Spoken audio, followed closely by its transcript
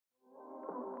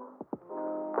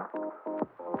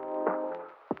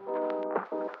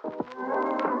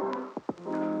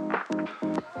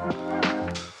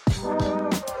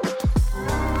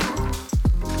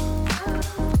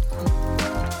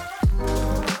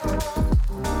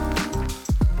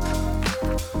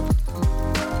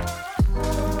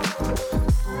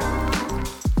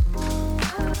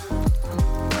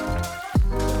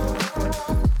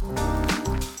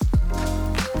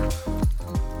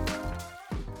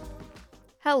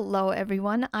Hello,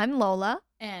 everyone. I'm Lola.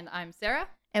 And I'm Sarah.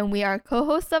 And we are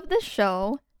co-hosts of the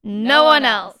show, No One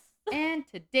Else. And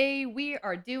today we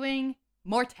are doing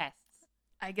more tests.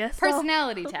 I guess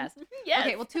Personality tests. Yes.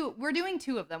 Okay, well, we're doing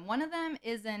two of them. One of them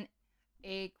is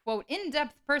a quote,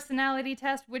 in-depth personality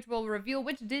test, which will reveal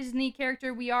which Disney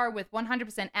character we are with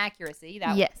 100% accuracy.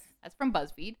 That's from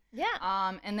BuzzFeed.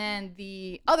 Yeah. And then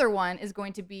the other one is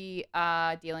going to be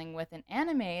dealing with an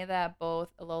anime that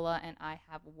both Lola and I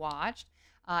have watched.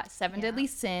 Seven Deadly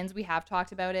Sins. We have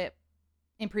talked about it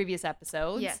in previous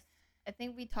episodes. Yes. I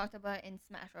think we talked about it in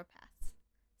Smash or Pass.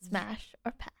 Smash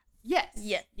or Pass. Yes.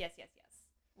 Yes. Yes.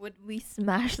 Would we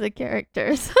smash the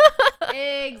characters?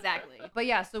 Exactly. But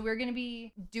yeah, so we're going to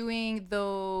be doing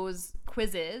those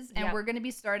quizzes, and we're going to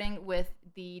be starting with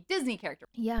the Disney character.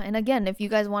 Yeah, and again, if you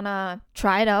guys want to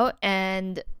try it out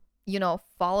and,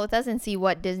 follow with us and see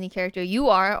what Disney character you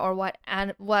are or what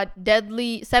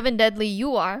seven deadly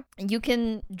you are, you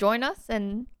can join us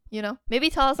and, maybe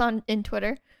tell us in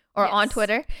Twitter or on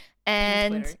Twitter.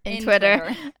 And in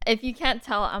Twitter. If you can't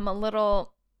tell, I'm a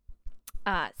little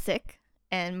sick.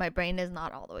 And my brain is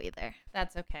not all the way there.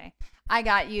 That's okay. I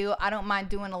got you. I don't mind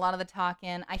doing a lot of the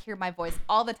talking. I hear my voice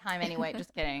all the time anyway.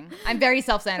 Just kidding. I'm very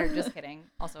self-centered. Just kidding.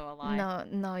 Also a lie.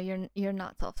 No, you're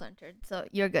not self-centered. So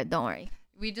you're good. Don't worry.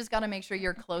 We just got to make sure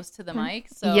you're close to the mic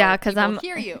so because I'm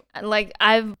hear you. Like,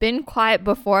 I've been quiet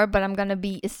before, but I'm going to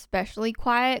be especially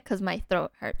quiet because my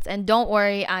throat hurts. And don't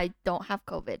worry, I don't have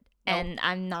COVID. Nope. And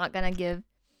I'm not going to give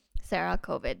Sarah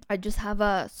COVID. I just have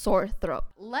a sore throat.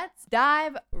 Let's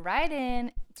dive right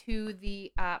in to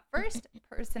the first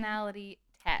personality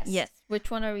test. Yes. Which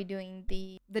one are we doing?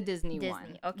 The Disney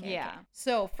one. Okay. Yeah. Okay.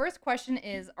 So first question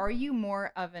is, are you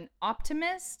more of an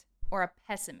optimist or a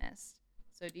pessimist?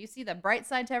 So do you see the bright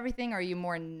side to everything, or are you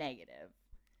more negative?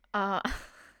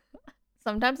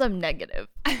 Sometimes I'm negative.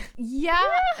 Yeah.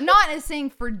 Not as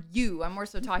saying for you. I'm more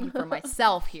so talking for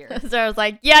myself here. Sarah's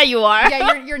like, yeah, you are.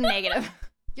 Yeah, you're negative.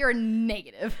 You're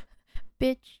negative.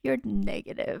 Bitch, you're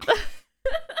negative.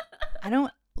 I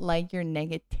don't like your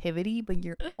negativity, but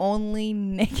you're only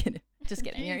negative. Just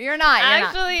kidding. You're not.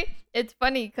 Actually, it's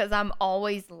funny because I'm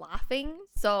always laughing,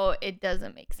 so it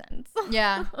doesn't make sense.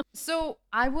 Yeah. So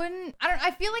I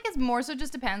feel like it's more so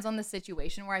just depends on the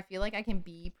situation, where I feel like I can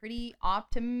be pretty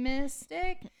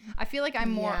optimistic. I feel like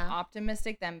I'm more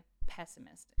optimistic than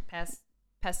pessimistic.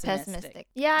 Pessimistic.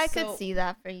 Yeah, I could see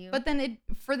that for you. But then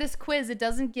for this quiz, it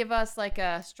doesn't give us like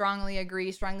a strongly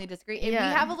agree, strongly disagree. We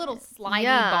have a little slidey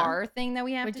bar thing that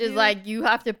we have to do. Which is like, you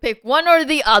have to pick one or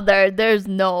the other. There's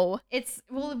no.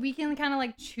 We can kind of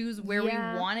like choose where we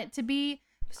want it to be.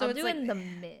 So I'll it's do like in the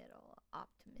middle,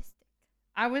 optimistic.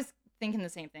 I was thinking the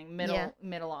same thing.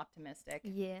 Middle optimistic.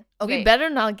 Yeah. Okay. We better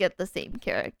not get the same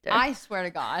character. I swear to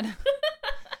God.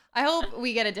 I hope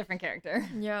we get a different character.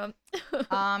 Yeah.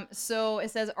 So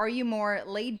it says, are you more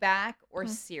laid back or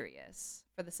serious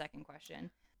for the second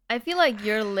question? I feel like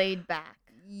you're laid back.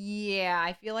 Yeah,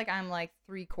 I feel like I'm like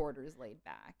 3/4 laid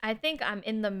back. I think I'm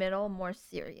in the middle, more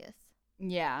serious.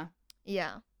 Yeah.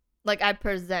 Yeah. Like, I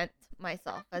present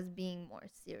myself as being more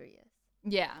serious.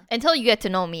 Yeah. Until you get to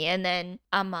know me, and then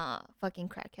I'm a fucking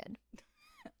crackhead.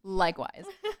 Likewise.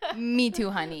 Me too,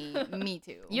 honey. Me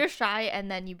too. You're shy, and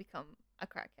then you become a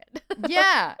crackhead.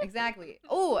 Yeah, exactly.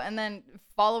 Oh, and then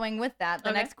following with that,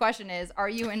 the next question is, are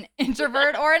you an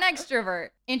introvert or an extrovert?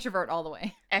 Introvert all the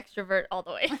way. Extrovert all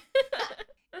the way.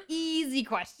 Easy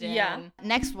question. Yeah.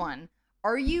 Next one.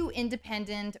 Are you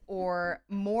independent or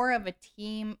more of a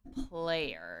team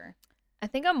player? I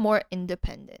think I'm more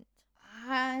independent.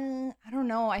 I don't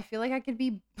know. I feel like I could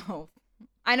be both.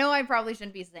 I know I probably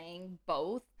shouldn't be saying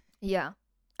both. Yeah.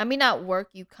 I mean, at work,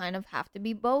 you kind of have to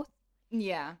be both.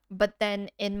 Yeah. But then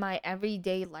in my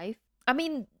everyday life, I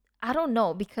mean, I don't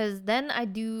know, because then I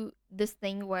do this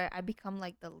thing where I become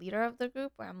like the leader of the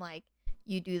group, where I'm like,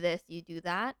 you do this, you do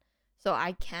that. So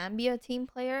I can be a team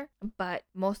player, but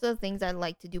most of the things I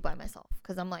like to do by myself,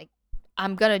 because I'm like,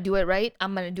 I'm going to do it right.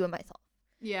 I'm going to do it myself.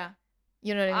 Yeah.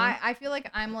 You know what I mean? I feel like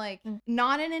I'm like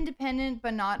not an independent,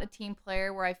 but not a team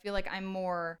player, where I feel like I'm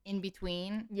more in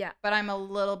between. Yeah. But I'm a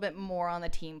little bit more on the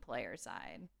team player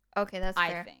side. Okay, that's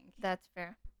fair. I think. That's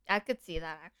fair. I could see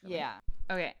that, actually. Yeah.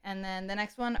 Okay, and then the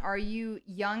next one, are you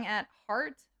young at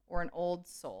heart or an old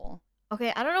soul?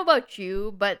 Okay, I don't know about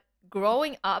you, but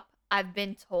growing up, I've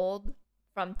been told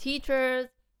from teachers,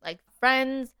 like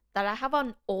friends, that I have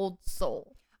an old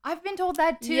soul. I've been told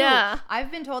that too. Yeah.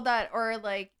 I've been told that, or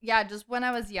like, yeah, just when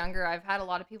I was younger, I've had a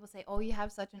lot of people say, oh, you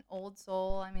have such an old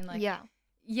soul. I mean, like,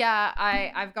 yeah,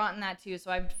 I've gotten that too.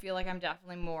 So I feel like I'm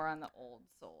definitely more on the old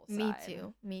soul side.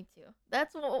 Me too.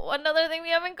 That's another thing we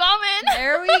have in common.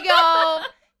 There we go.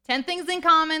 10 things in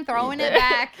common, throwing it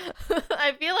back.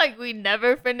 I feel like we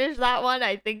never finished that one.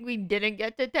 I think we didn't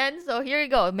get to 10. So here you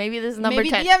go. Maybe this is number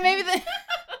 10. Yeah, maybe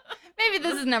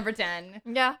this is number 10.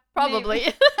 Yeah,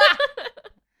 probably.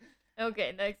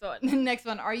 Okay, next one. Next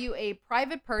one. Are you a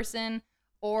private person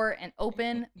or an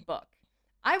open book?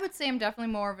 I would say I'm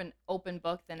definitely more of an open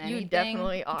book than anything. You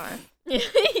definitely are.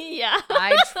 Yeah.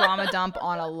 I trauma dump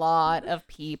on a lot of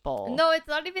people. No, it's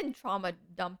not even trauma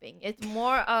dumping. It's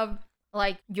more of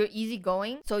like you're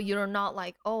easygoing. So you're not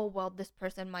like, oh, well, this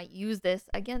person might use this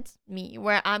against me.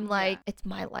 Where I'm like, it's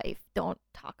my life. Don't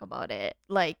talk about it.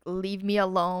 Like, leave me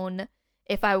alone.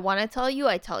 If I want to tell you,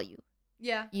 I tell you.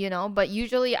 Yeah. You know, but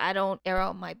usually I don't air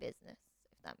out my business,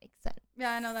 if that makes sense.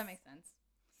 Yeah, I know that makes sense.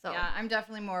 So yeah, I'm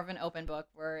definitely more of an open book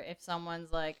where if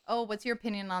someone's like, "Oh, what's your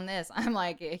opinion on this?" I'm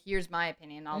like, "Here's my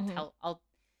opinion." I'll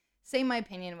say my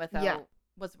opinion without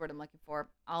what's the word I'm looking for?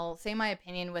 I'll say my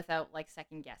opinion without like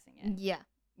second guessing it. Yeah.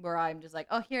 Where I'm just like,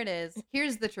 "Oh, here it is.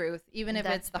 Here's the truth," even if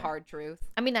it's the hard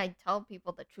truth. I mean, I tell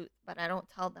people the truth, but I don't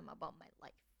tell them about my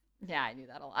life. Yeah, I do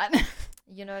that a lot.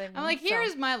 You know what I mean? I'm like,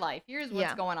 here's my life. Here's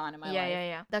what's going on in my life.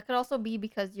 Yeah. That could also be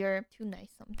because you're too nice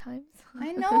sometimes.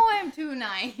 I know I'm too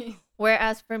nice.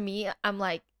 Whereas for me, I'm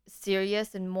like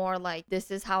serious and more like this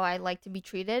is how I like to be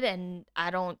treated, and I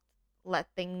don't let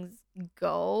things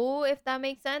go, if that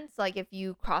makes sense. Like if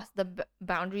you cross the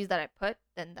boundaries that I put,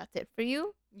 then that's it for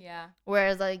you. Yeah.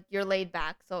 Whereas like you're laid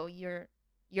back, so you're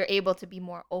able to be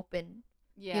more open.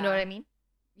 Yeah. You know what I mean?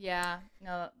 Yeah.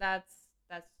 No, that's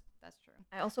true.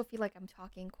 I also feel like I'm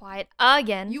talking quiet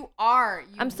again. You are.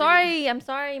 I'm sorry.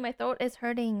 My throat is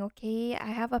hurting, okay? I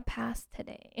have a pass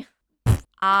today.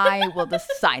 I will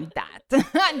decide that.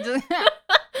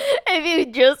 If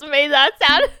you just made that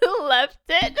sound and left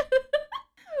it.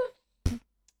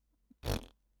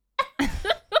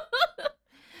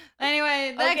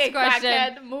 Anyway, next question.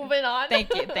 Crackhead, moving on.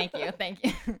 Thank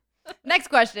you. Next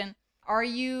question. Are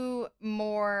you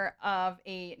more of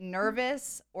a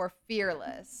nervous or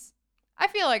fearless? I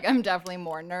feel like I'm definitely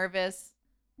more nervous.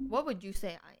 What would you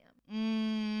say I am?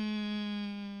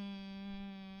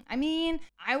 I mean,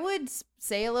 I would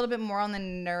say a little bit more on the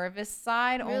nervous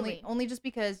side, Really? only just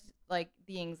because like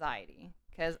the anxiety.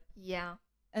 Yeah.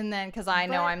 And then because I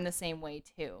know I'm the same way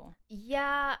too.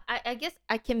 Yeah, I guess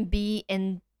I can't be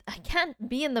in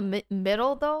the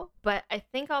middle though, but I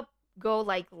think I'll go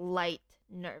like light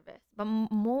nervous, but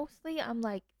mostly I'm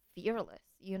like fearless,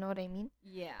 you know what I mean?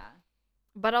 Yeah,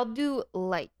 but I'll do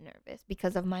light nervous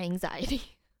because of my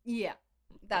anxiety. Yeah,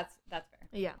 that's fair.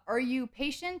 Yeah. Are you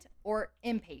patient or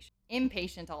impatient?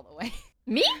 Impatient all the way.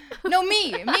 Me? No,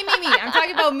 me. I'm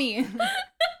talking about me.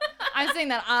 I'm saying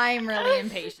that I'm really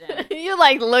impatient. You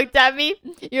like looked at me,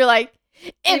 you're like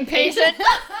impatient.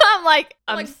 I'm like,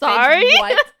 I'm like, sorry. Bitch,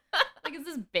 what? Like, is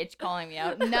this bitch calling me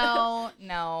out?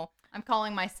 No. I'm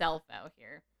calling myself out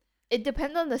here. It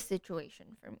depends on the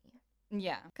situation for me.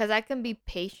 Yeah. Because I can be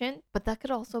patient, but that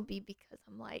could also be because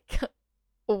I'm like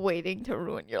waiting to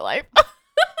ruin your life.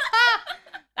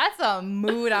 That's a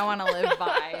mood I want to live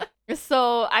by.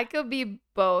 So I could be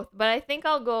both, but I think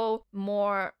I'll go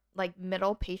more like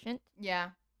middle patient.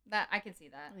 Yeah. That I can see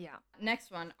that. Yeah.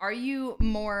 Next one. Are you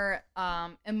more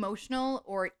emotional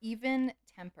or even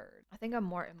tempered? I think I'm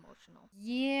more emotional.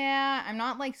 Yeah, I'm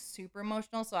not like super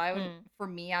emotional, so I would for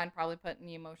me I'd probably put in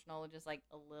the emotional just like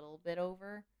a little bit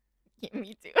over. Yeah,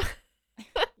 me too.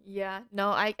 Yeah,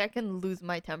 no, I can lose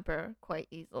my temper quite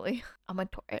easily. I'm a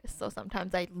Taurus, so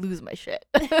sometimes I lose my shit.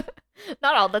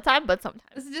 Not all the time, but sometimes.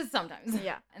 This is just sometimes.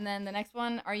 Yeah. And then the next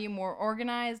one, are you more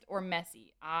organized or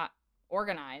messy?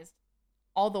 Organized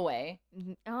all the way.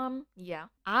 Yeah.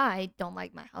 I don't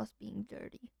like my house being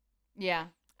dirty. Yeah.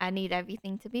 I need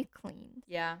everything to be clean.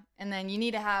 Yeah. And then you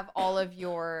need to have all of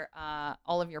your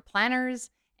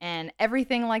planners and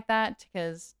everything like that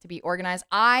because to be organized.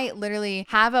 I literally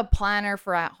have a planner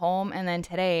for at home, and then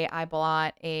today I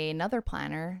bought another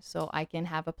planner so I can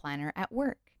have a planner at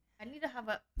work. I need to have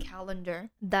a calendar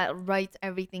that writes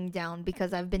everything down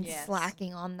because I've been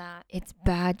slacking on that. It's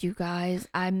bad, you guys.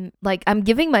 I'm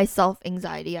giving myself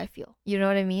anxiety, I feel. You know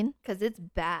what I mean? Because it's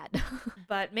bad.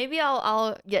 But maybe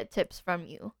I'll get tips from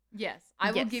you. Yes.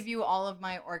 I will give you all of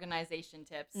my organization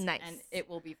tips. Nice. And it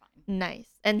will be fine. Nice.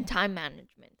 And time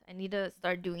management. I need to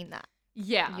start doing that.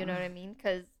 Yeah. You know what I mean?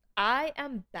 Because I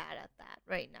am bad at that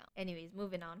right now. Anyways,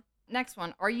 moving on. Next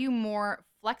one. Are you more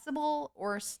flexible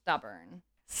or stubborn?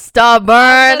 Stubborn.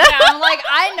 I'm like,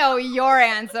 I know your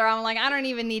answer. I'm like, I don't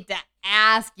even need to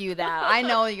ask you that. I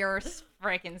know you're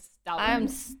freaking stubborn. I am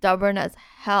stubborn as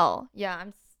hell. Yeah,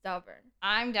 I'm stubborn.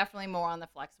 I'm definitely more on the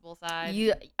flexible side.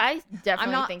 I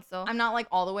definitely think so. I'm not like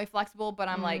all the way flexible, but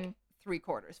I'm like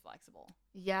 3/4 flexible.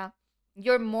 Yeah.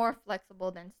 You're more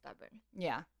flexible than stubborn.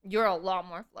 Yeah. You're a lot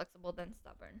more flexible than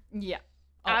stubborn. Yeah.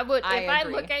 I would, if I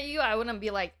agree. look at you, I wouldn't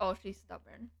be like, oh, she's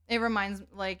stubborn. It reminds,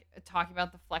 like, talking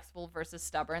about the flexible versus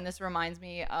stubborn. This reminds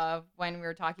me of when we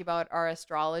were talking about our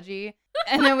astrology.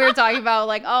 And then we were talking about,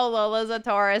 like, oh, Lola's a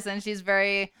Taurus and she's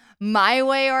very my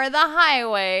way or the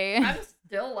highway. I'm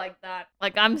still like that.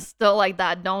 Like, I'm still like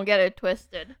that. Don't get it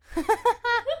twisted.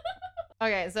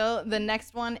 Okay, so the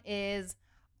next one is,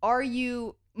 are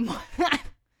you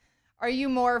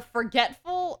more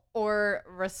forgetful or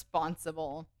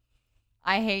responsible?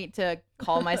 I hate to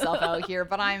call myself out here,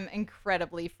 but I'm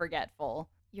incredibly forgetful.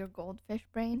 Your goldfish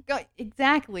brain?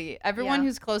 Exactly. Everyone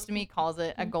who's close to me calls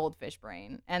it a goldfish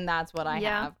brain, and that's what I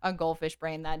have, a goldfish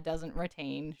brain that doesn't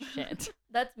retain shit.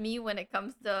 That's me when it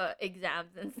comes to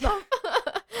exams and stuff.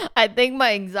 I think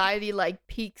my anxiety like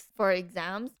peaks for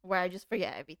exams where I just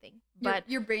forget everything. But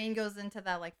your brain goes into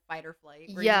that like fight or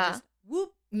flight where you just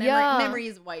whoop, memory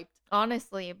is wiped.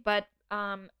 Honestly, but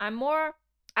I'm more,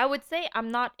 I would say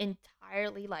I'm not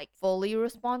entirely like fully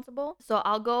responsible. So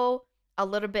I'll go a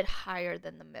little bit higher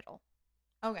than the middle.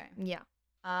 Okay. Yeah.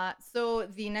 So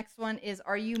the next one is,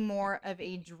 are you more of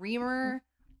a dreamer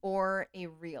or a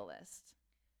realist?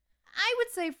 I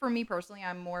would say for me personally,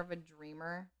 I'm more of a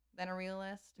dreamer than a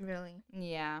realist. Really?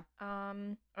 Yeah.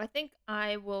 I think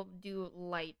I will do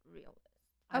light realist.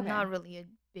 I'm not really a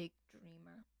big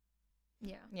dreamer.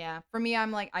 Yeah. Yeah. For me,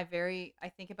 I'm like, I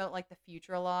think about like the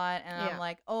future a lot, and I'm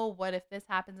like, oh, what if this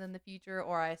happens in the future,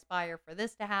 or I aspire for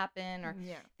this to happen, or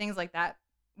things like that,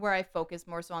 where I focus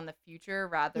more so on the future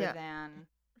rather than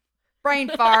brain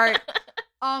fart.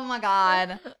 Oh my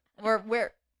God.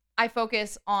 Where I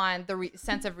focus on the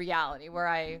sense of reality, where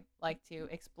I like to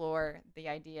explore the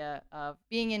idea of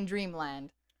being in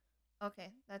dreamland. Okay,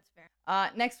 that's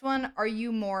fair. Next one, are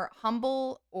you more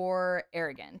humble or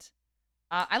arrogant?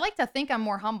 I like to think I'm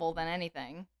more humble than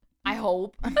anything. I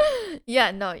hope.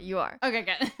 Yeah, no, you are. Okay,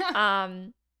 good.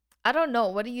 I don't know.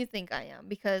 What do you think I am?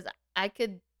 Because I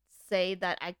could say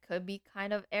that I could be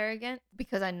kind of arrogant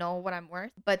because I know what I'm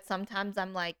worth, but sometimes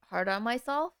I'm like hard on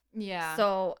myself. Yeah.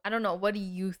 So I don't know. What do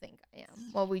you think I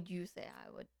am? What would you say I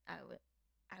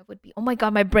would be? Oh my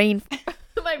God, my brain,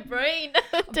 my brain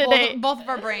today. Both of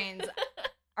our brains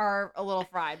are a little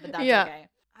fried, but that's okay.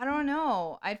 I don't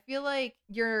know. I feel like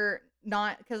you're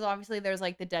not, because obviously there's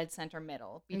like the dead center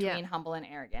middle between humble and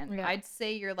arrogant. Yeah. I'd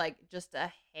say you're like just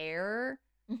a hair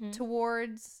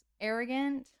towards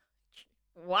arrogant.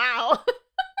 Wow.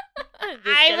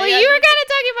 Well, you were kind of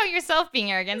talking about yourself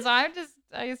being arrogant, so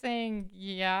I'm saying,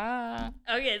 yeah.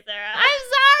 Okay, Sarah. I'm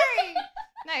sorry.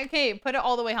 No, okay, put it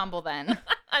all the way humble then.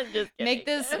 I'm just kidding. Make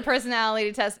this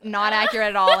personality test not accurate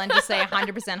at all and just say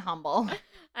 100% humble.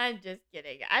 I'm just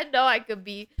kidding. I know I could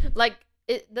be like,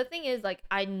 the thing is, like,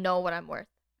 I know what I'm worth.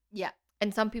 Yeah.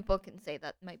 And some people can say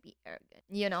that might be arrogant,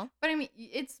 you know? But I mean,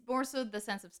 it's more so the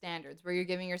sense of standards where you're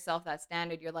giving yourself that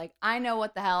standard. You're like, I know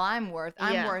what the hell I'm worth.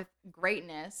 I'm worth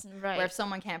greatness. Right. Where if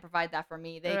someone can't provide that for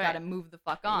me, they got to move the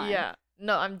fuck on. Yeah.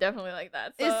 No, I'm definitely like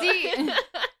that. So. See?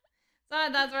 So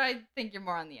that's where I think you're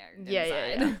more on the arrogant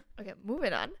side. Yeah. Okay,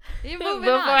 moving on. Before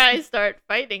I start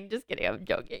fighting. Just kidding. I'm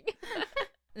joking.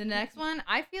 The next one,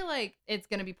 I feel like it's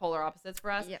going to be polar opposites for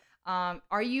us. Yeah.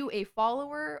 Are you a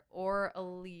follower or a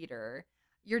leader?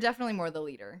 You're definitely more the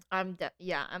leader. I'm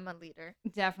a leader.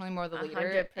 Definitely more the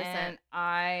leader. 100%. And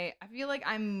I feel like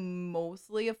I'm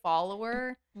mostly a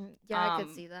follower. Yeah, I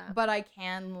could see that. But I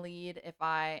can lead if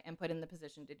I am put in the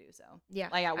position to do so. Yeah.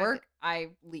 Like at work, I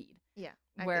lead. Yeah,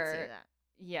 I could see that.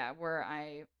 Yeah, where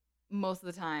I most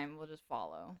of the time will just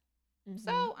follow.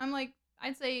 So I'm like,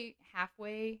 I'd say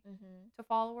halfway to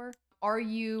follower. Are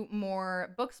you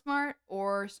more book smart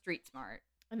or street smart?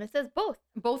 And it says both.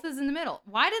 Both is in the middle.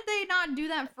 Why did they not do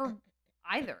that for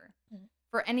either?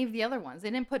 For any of the other ones? They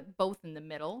didn't put both in the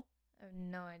middle. I have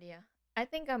no idea. I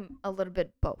think I'm a little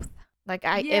bit both. Like,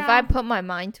 if I put my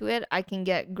mind to it, I can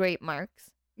get great marks.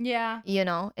 Yeah. You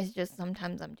know, it's just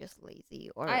sometimes I'm just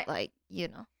lazy or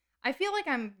I feel like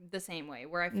I'm the same way,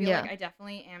 where I feel like I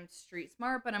definitely am street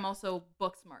smart, but I'm also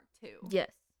book smart too. Yes.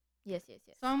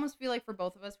 So I almost feel like for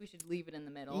both of us, we should leave it in the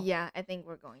middle. Yeah, I think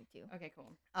we're going to. Okay,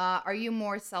 cool. Are you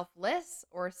more selfless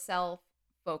or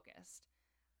self-focused?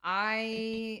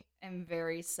 I am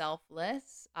very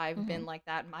selfless. I've been like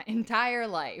that my entire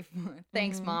life.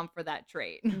 Thanks, Mom, for that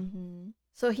trait.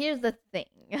 So here's the thing.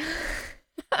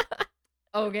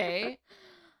 Okay.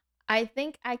 I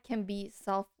think I can be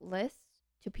selfless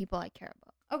to people I care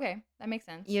about. Okay, that makes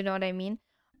sense. You know what I mean?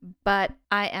 But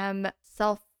I am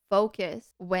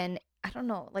self-focused when, I don't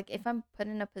know, like if I'm put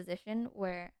in a position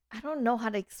where I don't know how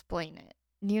to explain it.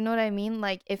 You know what I mean?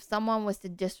 Like if someone was to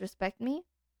disrespect me,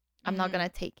 I'm not gonna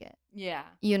take it. Yeah.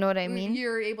 You know what I mean?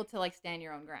 You're able to like stand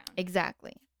your own ground.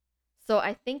 Exactly. So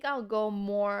I think I'll go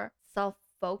more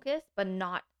self-focused, but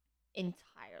not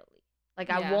entirely. Like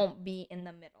I won't be in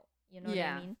the middle. You know what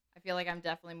I mean? I feel like I'm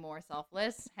definitely more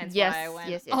selfless. Hence why I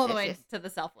went all the way to the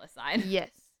selfless side.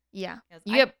 Yes. Yeah.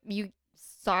 You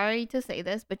sorry to say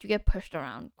this, but you get pushed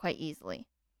around quite easily.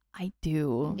 I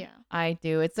do. Yeah. I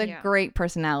do. It's a great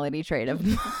personality trait of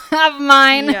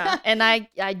mine. Yeah. And I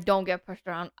don't get pushed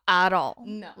around at all.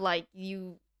 No. Like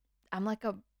I'm like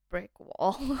a brick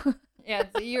wall. Yeah,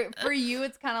 so for you,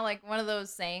 it's kind of like one of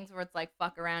those sayings where it's like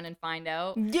 "fuck around and find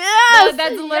out." Yes,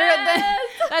 that's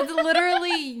literally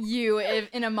you. If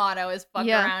in a motto is "fuck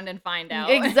around and find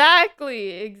out."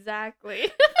 Exactly.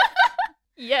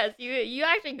 Yes, you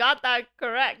actually got that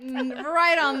correct.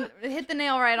 Right on, hit the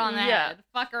nail right on the head.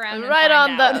 Fuck around, and right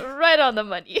find out. Right on the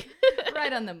money.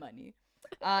 Right on the money.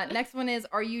 Next one is: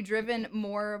 are you driven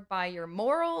more by your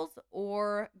morals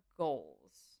or goals?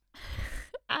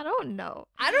 I don't know.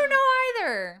 I don't know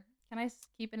either. Can I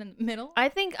keep it in the middle? I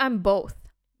think I'm both.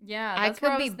 Yeah, that's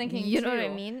what I was thinking. You know what I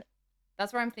mean?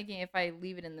 That's where I'm thinking if I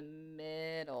leave it in the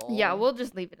middle. Yeah, we'll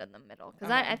just leave it in the middle because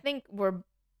I think we're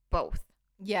both.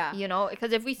 Yeah. You know,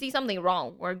 because if we see something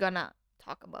wrong, we're gonna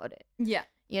talk about it. Yeah.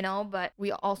 You know, but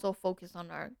we also focus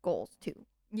on our goals too.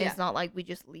 Yeah. It's not like we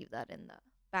just leave that in the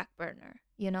back burner,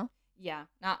 you know? Yeah.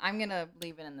 Now I'm gonna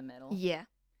leave it in the middle. Yeah.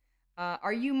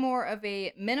 Are you more of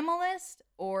a minimalist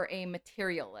or a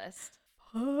materialist?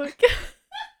 Fuck.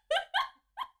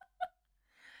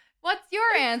 What's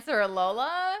your answer,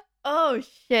 Lola? Oh,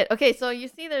 shit. Okay, so you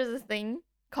see there's this thing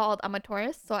called I'm a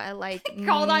Taurus, so I like...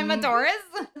 Called I'm a Taurus?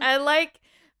 I like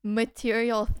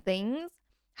material things.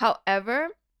 However,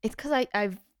 it's because I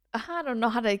don't know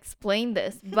how to explain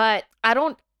this, but I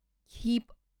don't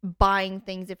keep buying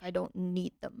things if I don't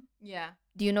need them. Yeah.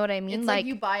 Do you know what I mean? It's like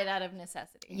you buy it out of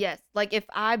necessity. Yes. Like if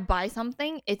I buy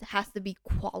something, it has to be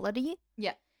quality.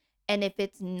 Yeah. And if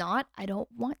it's not, I don't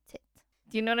want it.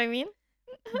 Do you know what I mean?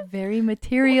 Very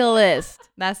materialist.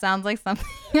 That sounds like something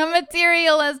a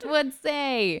materialist would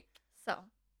say. So,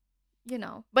 you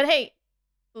know. But hey,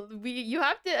 you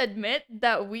have to admit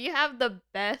that we have the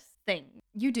best thing.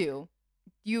 You do.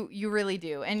 You really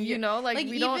do. And you know, like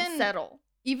we don't settle.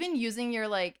 Even using your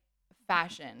like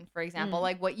fashion, for example,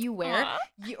 like what you wear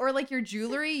or like your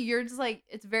jewelry, you're just like,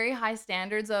 it's very high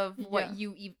standards of what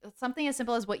you something as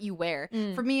simple as what you wear.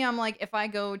 For me, I'm like, if I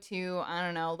go to, I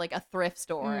don't know, like a thrift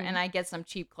store and I get some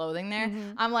cheap clothing there,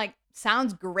 I'm like,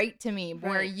 sounds great to me.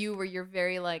 Where you're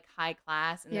very like high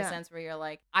class in the sense where you're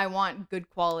like, I want good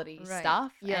quality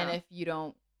stuff. And if you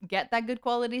don't get that good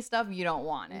quality stuff, you don't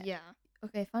want it. Yeah.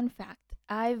 Okay, fun fact.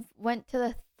 I've went to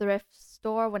the thrift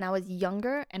store when I was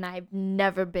younger and I've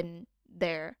never been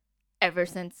there ever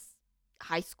since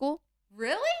high school.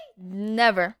 Really?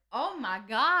 Never. Oh my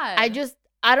God.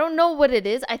 I don't know what it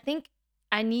is. I think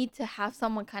I need to have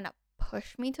someone kind of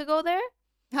push me to go there.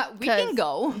 We can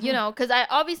go. You know, because I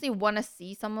obviously want to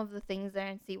see some of the things there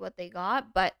and see what they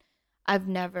got, but I've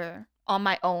never on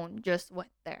my own just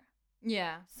went there.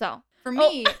 Yeah. So for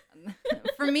me,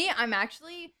 I'm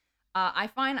actually I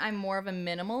find I'm more of a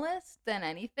minimalist than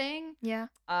anything. Yeah.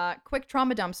 Quick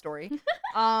trauma dump story.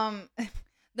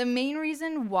 The main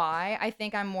reason why I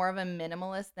think I'm more of a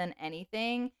minimalist than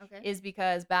anything is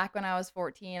because back when I was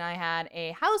 14, I had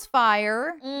a house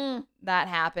fire that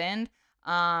happened.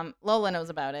 Lola knows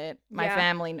about it. My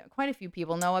family, quite a few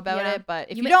people know about it.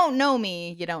 But if you don't know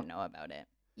me, you don't know about it.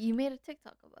 You made a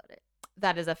TikTok about it.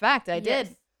 That is a fact. I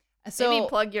did. So maybe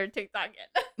plug your TikTok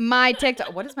in. My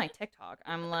TikTok. What is my TikTok?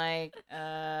 I'm like, wait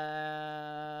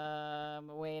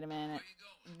a minute.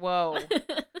 Whoa.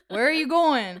 Where are you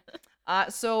going?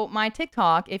 So my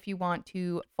TikTok, if you want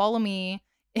to follow me,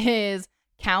 is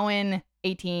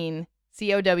Cowan18,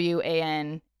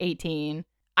 COWAN 18.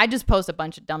 I just post a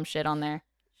bunch of dumb shit on there.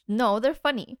 No, they're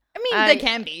funny. I mean, they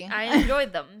can be. I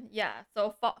enjoyed them. Yeah.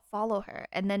 So follow her.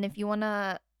 And then if you want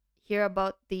to hear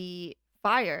about the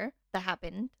fire that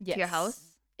happened to your house,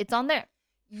 it's on there.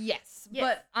 Yes.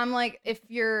 But I'm like, if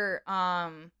you're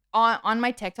on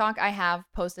my TikTok, I have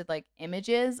posted like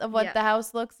images of what the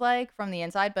house looks like from the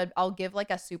inside, but I'll give like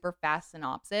a super fast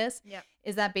synopsis. Yeah.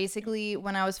 Is that basically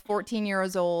when I was 14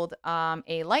 years old,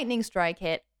 a lightning strike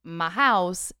hit my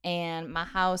house and my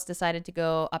house decided to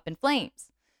go up in flames.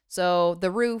 So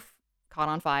the roof caught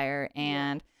on fire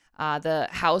and the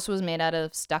house was made out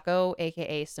of stucco,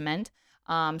 aka cement.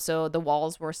 So the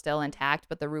walls were still intact,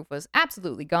 but the roof was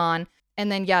absolutely gone.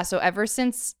 And then, so ever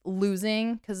since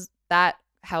losing, because that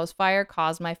house fire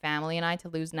caused my family and I to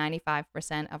lose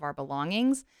 95% of our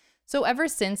belongings. So ever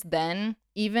since then,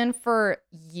 even for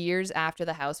years after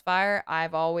the house fire,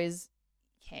 I've always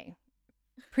okay,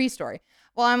 pre-story.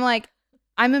 Well, I'm like,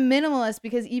 I'm a minimalist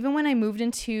because even when I moved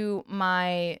into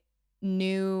my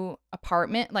new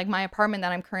apartment, like my apartment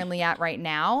that I'm currently at right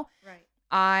now, Right.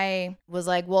 I was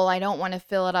like, well, I don't want to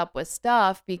fill it up with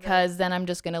stuff because then I'm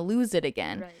just going to lose it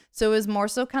again. Right. So it was more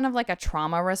so kind of like a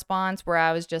trauma response where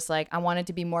I was just like, I wanted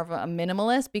to be more of a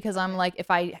minimalist because I'm like, if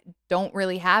I don't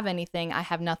really have anything, I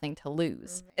have nothing to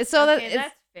lose. So Okay,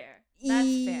 that's fair.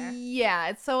 That's fair.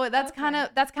 Yeah, so that's kind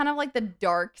of like the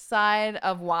dark side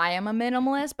of why I'm a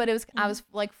minimalist, but it was I was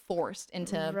like forced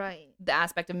into Right. the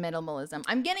aspect of minimalism.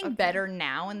 I'm getting better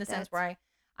now in the sense where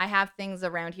I have things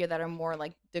around here that are more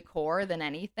like decor than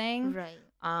anything.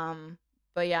 Right.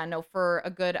 But yeah, no, for a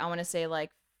good, I want to say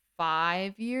like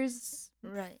 5 years,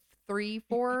 Right. 3,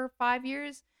 4, 5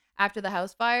 years after the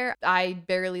house fire, I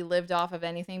barely lived off of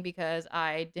anything because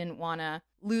I didn't want to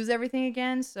lose everything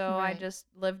again. So I Right. just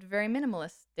lived very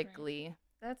minimalistically. Right.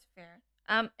 That's fair.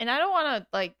 And I don't want to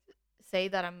like say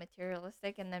that I'm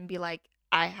materialistic and then be like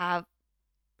I have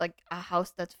like a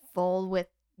house that's full with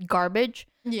garbage.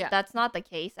 Yeah. That's not the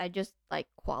case. I just like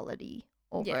quality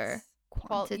over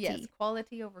quantity. Yes,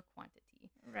 quality over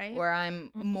quantity. Right. Where I'm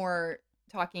more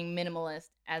talking minimalist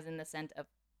as in the sense of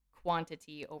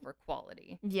quantity over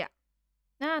quality. Yeah.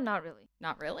 Nah, not really.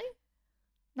 Not really?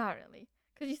 Not really.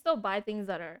 Because you still buy things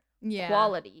that are Yeah,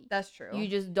 quality. that's true. You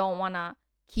just don't want to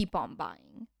keep on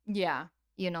buying. Yeah.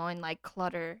 You know, and like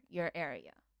clutter your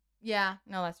area. Yeah,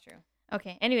 no, that's true.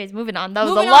 Okay. Anyways, moving on. That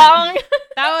was Moving a long.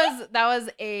 that was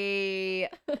a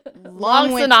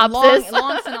long synopsis.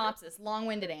 long synopsis,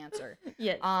 long-winded answer.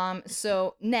 Yes.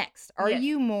 So next, are Yes.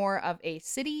 you more of a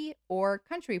city or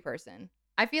country person?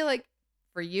 I feel like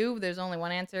for you, there's only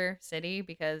one answer, city,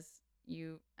 because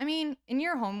in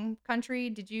your home country,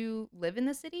 did you live in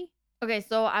the city? Okay,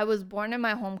 so I was born in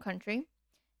my home country,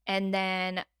 and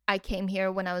then I came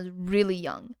here when I was really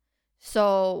young.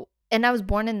 So, and I was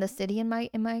born in the city in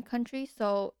my country.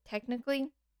 So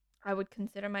technically, I would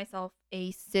consider myself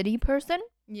a city person.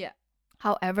 Yeah.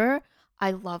 However,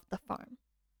 I love the farm.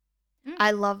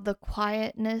 I love the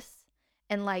quietness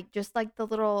and like just like the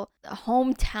little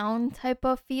hometown type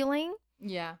of feeling.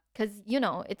 Yeah. Because, you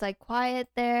know, it's like quiet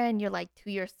there and you're like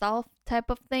to yourself type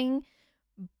of thing.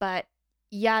 But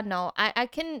yeah, no, I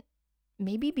can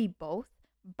maybe be both.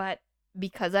 But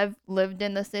because I've lived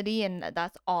in the city and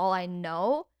that's all I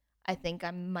know, I think I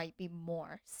might be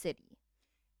more city.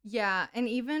 Yeah, and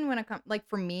even when it comes, like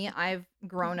for me, I've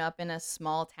grown up in a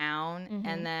small town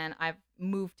and then I've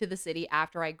moved to the city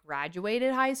after I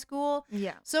graduated high school.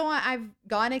 Yeah. So I've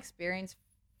got experience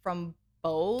from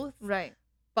both. Right.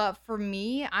 But for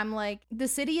me, I'm like, the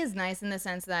city is nice in the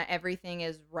sense that everything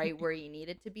is right where you need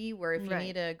it to be. Where if you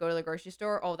need to go to the grocery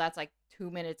store, oh, that's like 2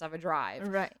 minutes of a drive.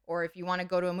 Right. Or if you want to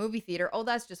go to a movie theater, oh,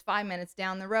 that's just 5 minutes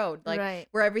down the road. Like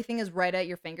where everything is right at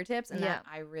your fingertips. And that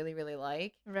I really, really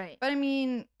like. Right. But I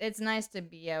mean, it's nice to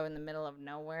be out in the middle of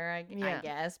nowhere, I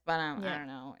guess. But I don't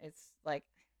know. It's like,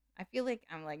 I feel like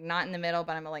I'm like not in the middle,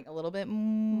 but I'm like a little bit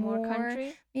more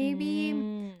country, maybe.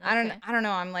 Okay. I don't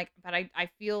know. I'm like, but I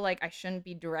feel like I shouldn't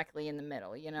be directly in the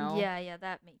middle, you know? Yeah,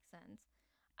 that makes sense.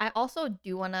 I also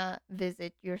do want to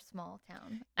visit your small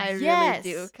town. I Yes.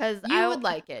 really do, because You would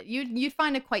like it. You'd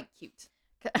find it quite cute.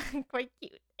 quite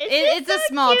cute. It's a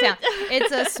small cute. town.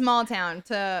 It's a small town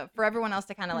for everyone else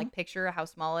to kind of like picture how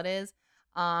small it is.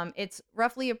 It's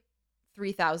roughly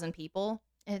 3,000 people.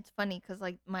 It's funny because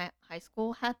like my high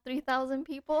school had 3,000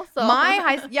 people. So my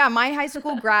high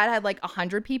school grad had like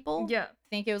 100 people. Yeah. I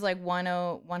think it was like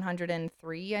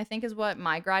 103, I think is what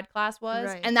my grad class was.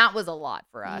 Right. And that was a lot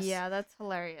for us. Yeah, that's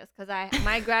hilarious because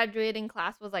my graduating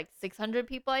class was like 600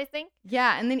 people, I think.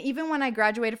 Yeah, and then even when I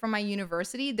graduated from my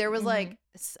university, there was like,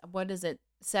 what is it,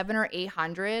 700 or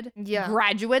 800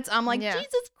 graduates. I'm like,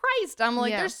 Jesus Christ. I'm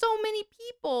like, there's so many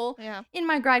people in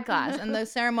my grad class. And the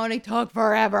ceremony took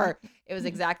forever. It was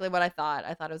exactly what I thought.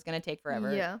 I thought it was going to take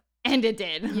forever. Yeah. And it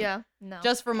did. Yeah. No.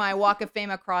 Just for my walk of fame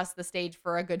across the stage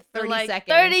for a good 30 seconds.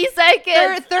 30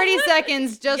 seconds. 30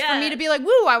 seconds just for me to be like,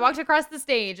 woo, I walked across the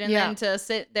stage. And then to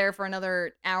sit there for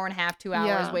another hour and a half, 2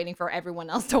 hours waiting for everyone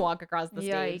else to walk across the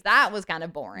stage. That was kind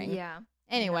of boring. Yeah.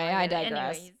 Anyway, I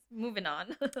digress. Anyways, moving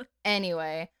on.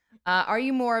 Anyway, are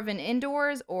you more of an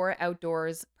indoors or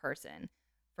outdoors person?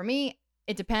 For me,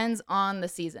 it depends on the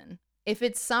season. If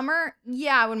it's summer,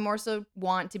 I would more so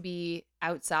want to be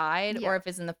outside. Or if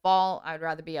it's in the fall, I'd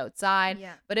rather be outside.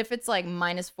 Yeah. But if it's like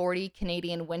minus 40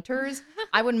 Canadian winters,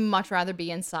 I would much rather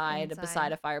be inside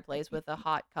beside a fireplace with a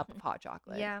hot cup of hot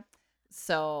chocolate. Yeah.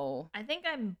 So I think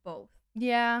I'm both.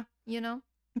 Yeah. You know?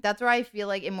 That's where I feel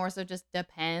like it more so just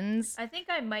depends. I think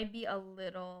I might be a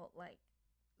little like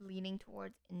leaning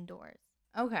towards indoors.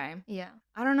 Okay. Yeah.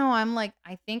 I don't know. I'm like,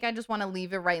 I think I just want to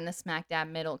leave it right in the smack dab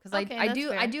middle because Okay, I that's do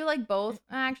fair. I do like both.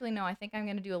 Actually, no, I think I'm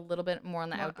gonna do a little bit more on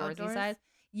the More outdoorsy outdoors? side.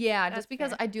 Yeah, That's just because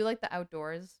fair. I do like the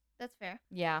outdoors. That's fair.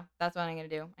 Yeah, that's what I'm gonna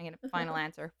do. I'm gonna final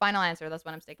answer. Final answer. That's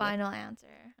what I'm sticking with. Final answer.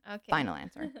 Okay. Final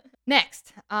answer.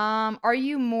 Next, are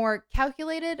you more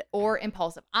calculated or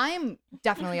impulsive? I'm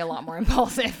definitely a lot more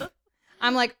impulsive.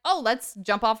 I'm like, oh, let's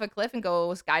jump off a cliff and go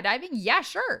skydiving. Yeah,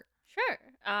 sure. Sure.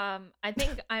 I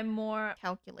think I'm more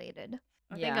calculated.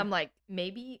 I think Yeah. I'm like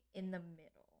maybe in the middle.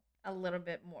 A little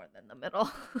bit more than the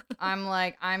middle. I'm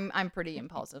like, I'm pretty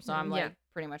impulsive, so I'm Yeah. like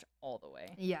pretty much all the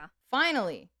way. Yeah.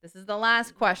 Finally, this is the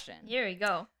last question. Here we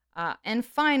go. And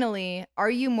finally, are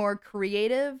you more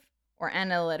creative or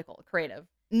analytical? Creative.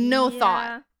 No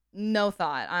thought. No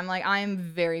thought. I'm like, I'm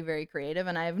very, very creative,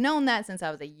 and I've known that since I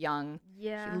was a young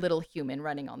little human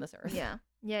running on this earth. Yeah.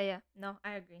 Yeah. No,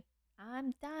 I agree.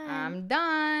 I'm done. I'm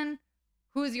done.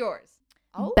 Who's yours?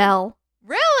 Oh, Belle.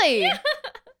 really?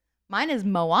 Mine is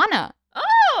Moana.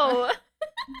 Oh,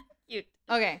 cute.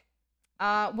 Okay.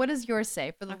 What does yours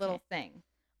say for the little Okay. thing?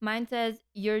 Mine says,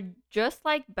 you're just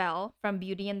like Belle from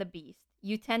Beauty and the Beast.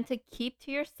 You tend to keep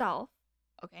to yourself.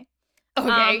 Okay.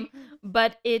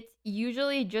 But it's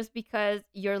usually just because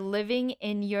you're living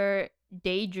in your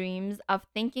daydreams of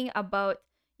thinking about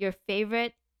your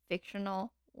favorite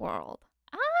fictional world.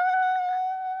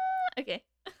 Okay.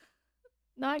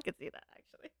 No, I could see that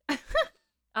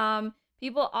actually.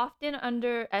 People often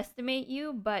underestimate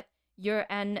you, but you're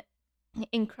an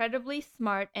incredibly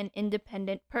smart and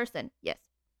independent person. Yes.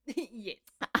 Yes.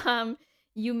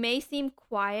 You may seem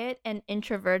quiet and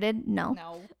introverted. No.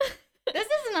 No. This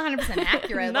isn't 100%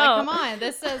 accurate. No. Like, come on.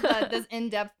 This says that this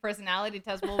in-depth personality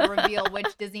test will reveal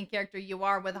which Disney character you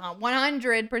are with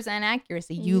 100%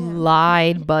 accuracy. You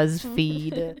lied,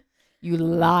 BuzzFeed. You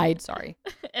lied. Sorry.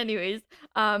 Anyways,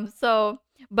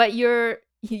 but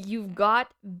you've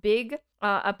got big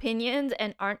opinions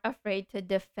and aren't afraid to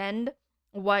defend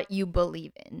what you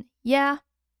believe in. Yeah.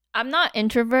 I'm not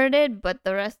introverted, but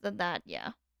the rest of that,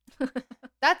 yeah.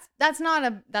 That's not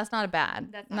a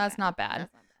bad. That's not bad.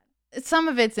 Some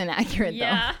of it's inaccurate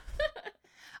Yeah.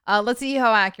 though. Let's see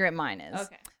how accurate mine is.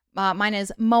 Okay. Mine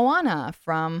is Moana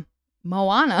from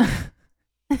Moana.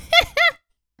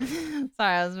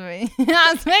 Sorry,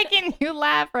 I was making you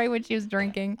laugh right when she was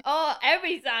drinking. Oh,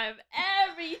 every time.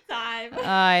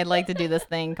 I'd like to do this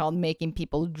thing called making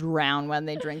people drown when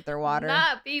they drink their water.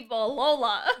 Not people,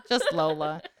 Lola. Just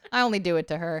Lola. I only do it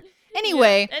to her.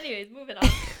 Anyway. Yeah. Anyways, moving on.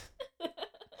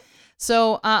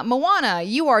 So, Moana,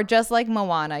 you are just like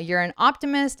Moana. You're an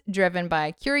optimist driven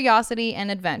by curiosity and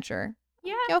adventure.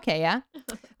 Yeah. Okay, yeah.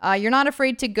 You're not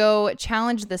afraid to go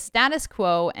challenge the status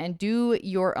quo and do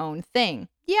your own thing.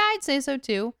 Yeah, I'd say so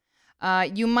too.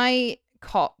 You might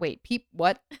call. Wait,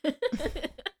 what?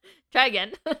 Try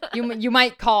again. You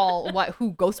might call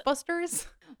who? Ghostbusters?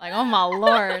 Like, oh my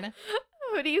lord,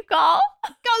 Who do you call?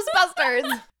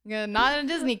 Ghostbusters. Yeah, not a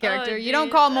Disney character. Oh, You don't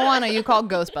geez. call Moana. You call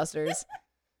Ghostbusters.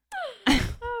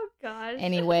 Oh gosh.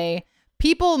 Anyway,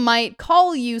 people might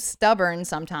call you stubborn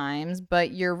sometimes,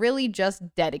 but you're really just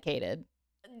dedicated.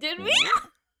 Did we?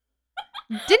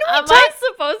 Didn't we Am talk? I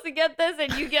supposed to get this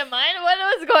and you get mine? What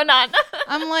was going on?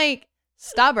 I'm like,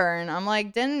 stubborn. I'm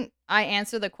like, didn't I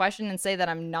answer the question and say that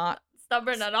I'm not?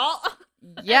 Stubborn at all?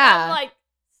 Yeah. I'm like,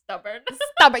 stubborn.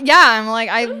 Stubborn. Yeah, I'm like,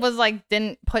 I was like,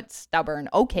 didn't put stubborn.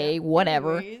 Okay,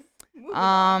 whatever. Anyways, moving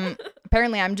on.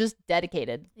 Apparently I'm just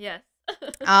dedicated. Yes.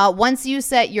 Once you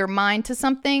set your mind to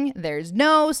something, there's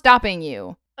no stopping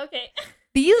you. Okay.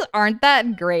 These aren't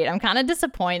that great. I'm kind of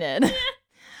disappointed.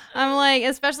 I'm like,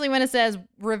 especially when it says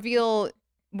reveal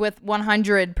with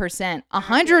 100%.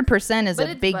 100% is But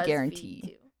a it's big BuzzFeed, guarantee.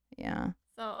 too. Yeah.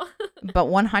 So. But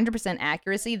 100%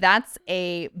 accuracy, that's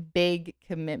a big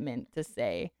commitment to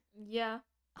say. Yeah.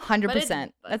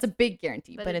 100%. That's a big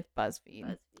guarantee, but but it's it's BuzzFeed.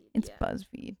 BuzzFeed. It's Yeah.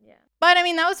 BuzzFeed. Yeah. But I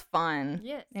mean, that was fun.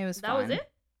 Yes. It was That fun. was it?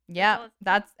 Yeah,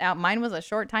 that's out. Mine was a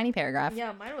short, tiny paragraph.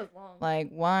 Yeah, mine was long. Like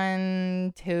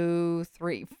 1, 2,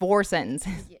 3, 4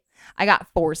 sentences. Yes. I got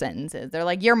 4 sentences. They're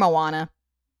like, you're Moana.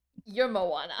 You're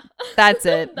Moana. That's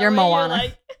it. That You're way Moana.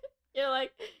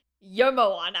 You're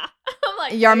Moana. I'm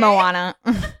like, You're okay. Moana.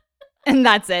 And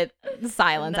that's it. And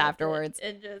Silence that's afterwards.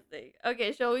 it. Interesting.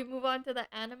 Okay, shall we move on to the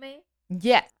anime?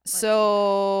 Yeah.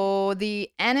 So the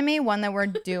anime one that we're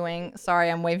doing. Sorry,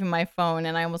 I'm waving my phone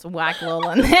and I almost whacked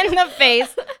Lola in the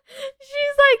face.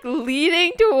 She's like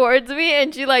leaning towards me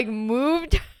and she like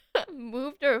moved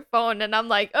her phone and I'm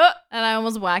like, oh. And I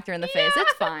almost whacked her in the face.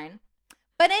 It's fine.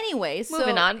 But anyway,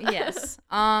 Moving on. Yes.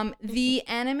 The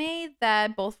anime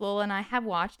that both Lola and I have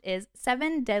watched is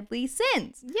 7 Deadly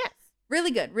Sins. Yes.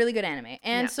 Really good anime.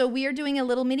 And Yeah. so we are doing a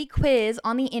little mini quiz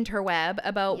on the interweb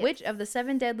about Yes. which of the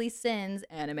 7 deadly sins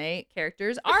anime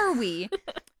characters are we.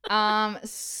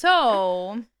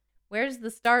 So where's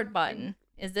the start button?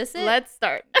 Is this it? Let's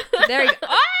start. There you go.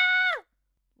 Ah!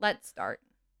 Let's start.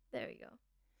 There you go.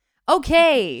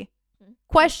 Okay.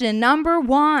 Question number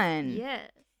 1.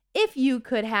 Yes. If you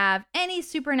could have any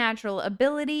supernatural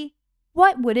ability,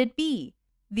 what would it be?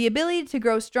 The ability to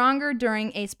grow stronger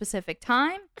during a specific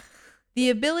time? The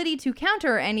ability to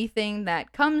counter anything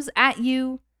that comes at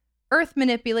you? Earth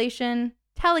manipulation?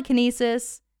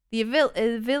 Telekinesis? The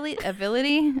ability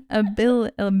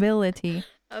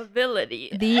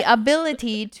the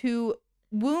ability to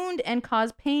wound and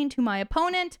cause pain to my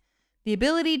opponent, the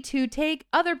ability to take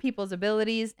other people's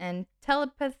abilities and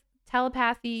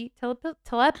telepathy.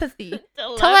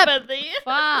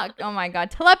 Fuck. Oh my god.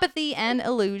 Telepathy and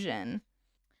illusion.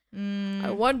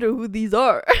 I wonder who these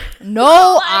are.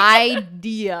 No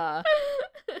idea.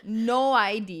 No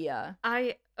idea.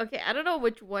 I don't know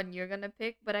which one you're gonna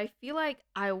pick, but I feel like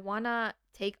I wanna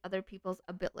take other people's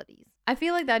abilities. I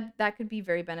feel like that could be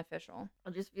very beneficial.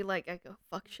 I'll just feel like I could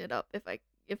fuck shit up if I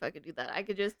could do that. I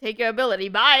could just take your ability.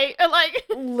 Bye. Like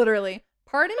Literally.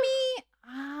 Part of me,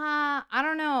 I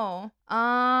don't know.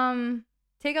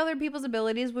 Take other people's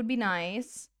abilities would be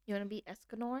nice. You wanna be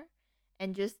Escanor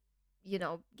and just,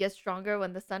 get stronger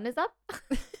when the sun is up?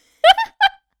 Because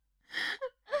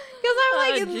I'm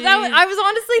like, jeez. I was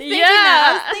honestly thinking that.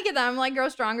 I was thinking that. I'm like, grow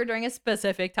stronger during a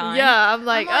specific time. Yeah, I'm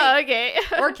like, oh, okay.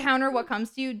 Or counter what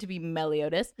comes to you to be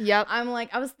Meliodas. Yep. I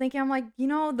was thinking,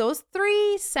 those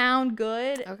 3 sound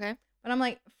good. Okay. But I'm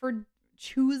like, for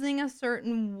choosing a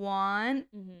certain one,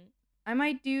 I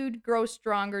might do grow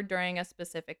stronger during a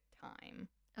specific time.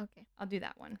 Okay. I'll do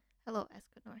that one. Hello,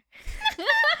 Escanor.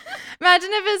 Imagine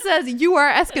if it says you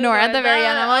are Escanor at the very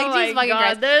end. I'm like, Jesus fucking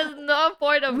Christ. There's no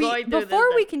point of going through this.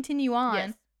 Before we continue on,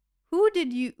 yes. would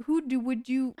you would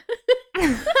you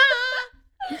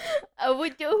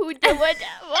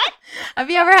what? Have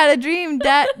you ever had a dream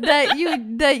that you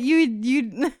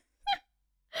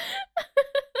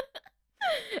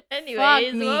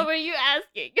Anyways, what were you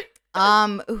asking?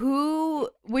 Who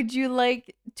would you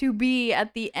like to be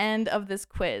at the end of this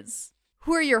quiz?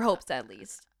 Who are your hopes, at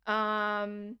least?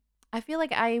 I feel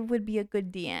like I would be a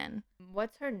good Deanne.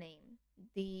 What's her name?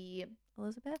 The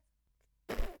Elizabeth?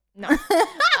 No.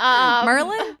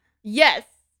 Merlin? Yes.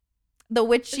 The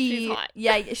witchy. She's hot.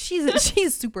 Yeah,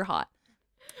 she's super hot.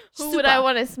 Who would I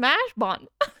want to smash? Bond.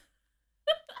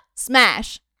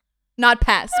 Smash. Not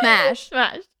pass. Smash.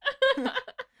 Smash.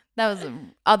 That was the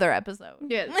other episode.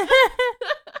 Yes.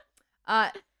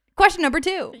 Question number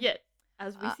 2. Yes.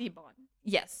 As we see Bond.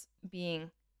 Yes. Being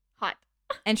hot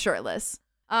and shirtless.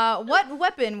 What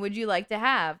weapon would you like to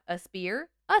have? A spear?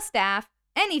 A staff?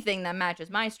 Anything that matches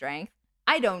my strength.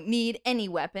 I don't need any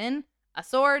weapon. A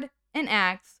sword? An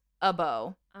axe? A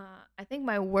bow? I think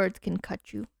my words can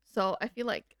cut you. So I feel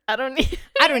like I don't need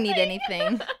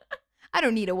anything. I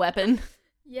don't need a weapon.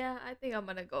 Yeah, I think I'm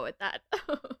gonna go with that.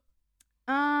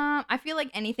 I feel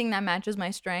like anything that matches my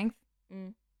strength.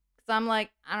 Because I'm like,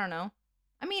 I don't know.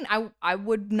 I mean, I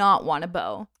would not want a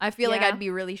bow. I feel like I'd be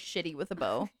really shitty with a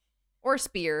bow. Or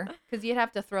spear. Because you'd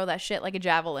have to throw that shit like a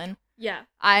javelin. Yeah.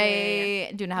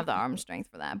 I do not have the arm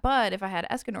strength for that. But if I had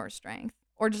Escanor's strength,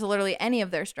 or just literally any of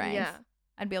their strength,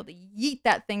 I'd be able to yeet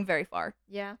that thing very far.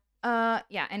 Yeah.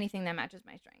 Yeah, anything that matches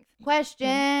my strength.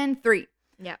 Question 3.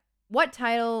 Yeah. What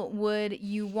title would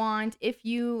you want if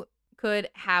you could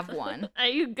have one? Are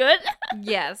you good?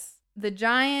 Yes. The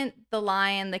giant, the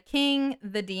lion, the king,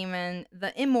 the demon,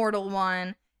 the immortal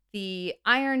one, the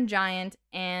iron giant,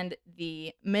 and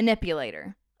the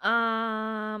manipulator.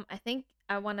 I think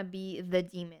I want to be the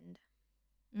demon.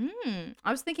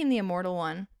 I was thinking the immortal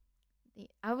one.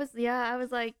 I was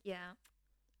like, yeah.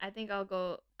 I think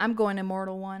I'm going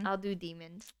immortal one. I'll do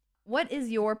demon. What is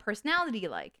your personality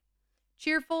like?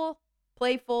 Cheerful,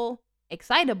 playful,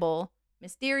 excitable,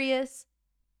 mysterious,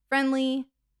 friendly,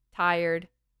 tired,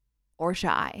 or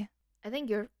shy? I think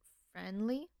you're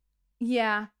friendly.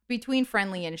 Yeah, between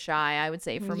friendly and shy, I would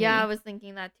say for me. Yeah, I was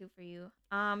thinking that too for you.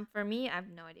 For me, I have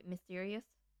no idea. Mysterious?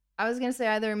 I was going to say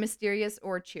either mysterious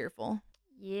or cheerful.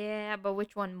 Yeah, but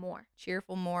which one more?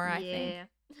 Cheerful more, I think.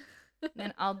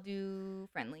 Then I'll do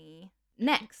friendly.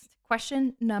 Next,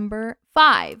 question number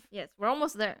 5. Yes, we're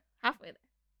almost there. Halfway there.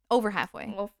 Over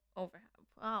halfway. Over half.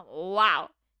 Oh, wow.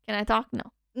 Can I talk?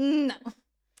 No. No.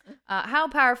 How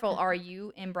powerful are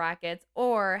you, in brackets,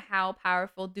 or how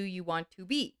powerful do you want to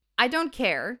be? I don't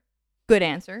care. Good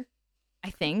answer, I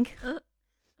think.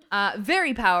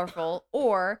 Very powerful,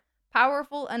 or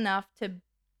powerful enough to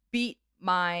beat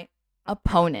my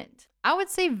opponent. I would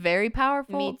say very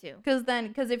powerful. Me too.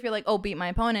 Because if you're like, oh, beat my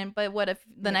opponent, but what if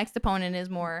the next opponent is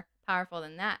more powerful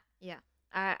than that? Yeah,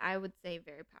 I would say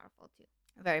very powerful too.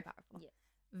 Very powerful. Yes.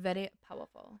 Very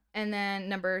powerful. And then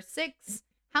number 6,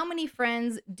 how many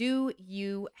friends do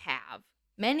you have?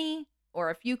 Many or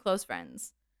a few close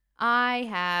friends? I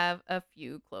have a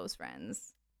few close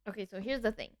friends. Okay, so here's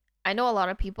the thing. I know a lot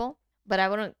of people, but I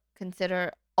wouldn't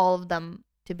consider all of them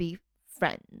to be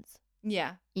friends.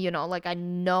 Yeah. You know, like I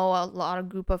know a lot of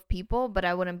group of people, but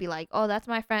I wouldn't be like, oh, that's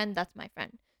my friend. That's my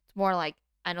friend. It's more like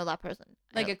I know that person.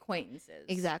 Like acquaintances.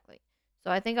 Exactly. So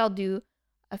I think I'll do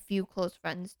a few close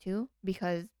friends too,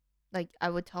 because like I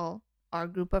would tell our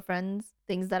group of friends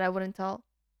things that I wouldn't tell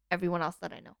everyone else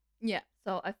that I know. Yeah.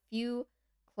 So a few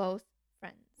close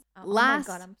friends. Oh Last,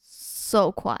 my God, I'm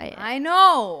so quiet. I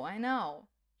know.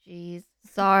 Jeez.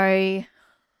 Sorry.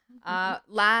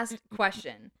 Last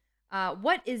question.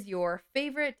 What is your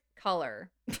favorite color?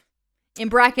 In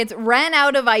brackets, ran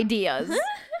out of ideas.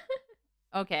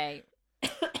 Okay.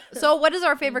 So what is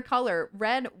our favorite color?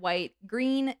 Red, white,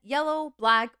 green, yellow,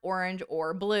 black, orange,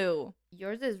 or blue?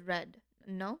 Yours is red.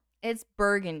 No? It's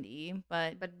burgundy,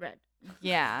 but red.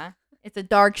 yeah. It's a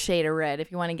dark shade of red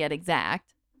if you want to get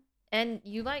exact. And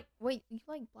you like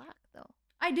black though.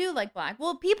 I do like black.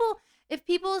 Well, people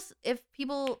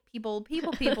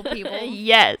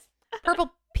Yes.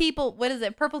 Purple people, what is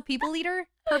it? Purple people eater?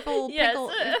 Purple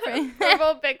pickle.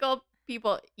 Purple pickle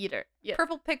people eater. Yes.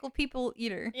 Purple pickle people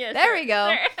eater. Yes, there sure, we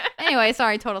go. sure. Anyway,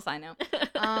 sorry, total side note.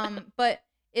 But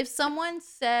if someone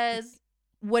says,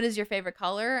 what is your favorite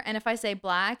color? And if I say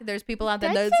black, there's people out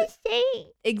there That's a shade.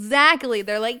 Exactly.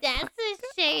 They're like, that's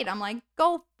a shade. I'm like,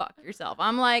 go fuck yourself.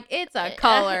 I'm like, it's a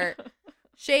color.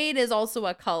 Shade is also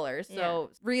a color.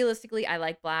 So realistically, I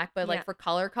like black, but like for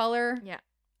color, yeah,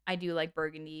 I do like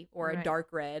burgundy or a dark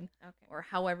red, or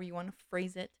however you want to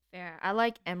phrase it. Fair. I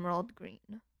like emerald green.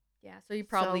 Yeah, so you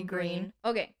probably So green.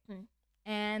 Okay.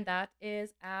 And that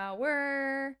is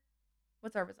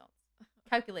what's our results?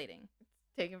 Calculating.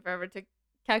 Taking forever to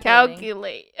Calculating.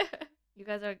 calculate. You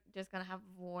guys are just gonna have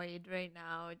void right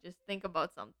now. Just think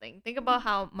about something. Think about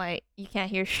how you can't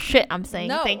hear shit I'm saying.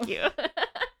 No. Thank you.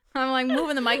 I'm like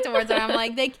moving the mic towards her. I'm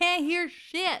like, they can't hear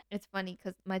shit. It's funny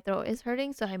because my throat is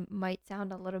hurting, so I might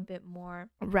sound a little bit more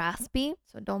raspy.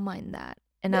 So don't mind that.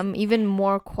 And I'm even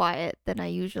more quiet than I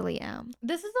usually am.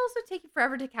 This is also taking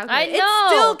forever to calculate. I know.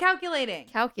 It's still calculating.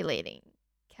 Calculating.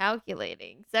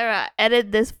 Sarah,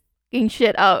 edit this fucking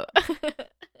shit out.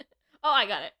 Oh, I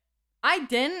got it. I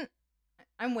didn't.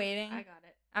 I'm waiting. I got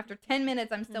it. After 10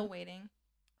 minutes, I'm still waiting.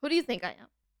 Who do you think I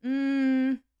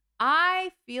am?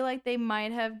 I feel like they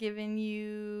might have given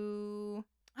you...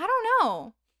 I don't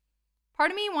know. Part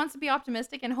of me wants to be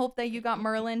optimistic and hope that you got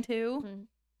Merlin too.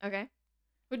 Okay.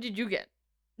 Who did you get?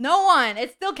 No one.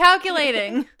 It's still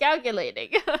calculating.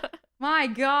 Calculating. My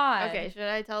God. Okay, should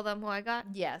I tell them who I got?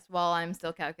 Yes, while I'm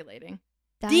still calculating.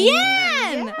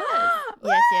 Deanne!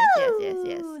 Yes.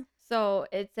 Yes. So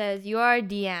it says you are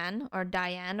Deanne or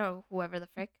Diane or whoever the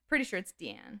frick. Pretty sure it's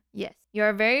Deanne. Yes. You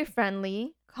are very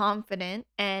friendly, confident,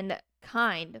 and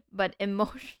kind, but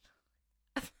emotional.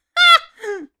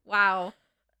 Wow.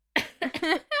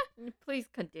 Please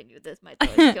continue this. My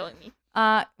throat is killing me.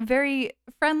 Very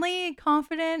friendly,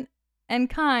 confident, and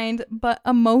kind, but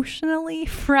emotionally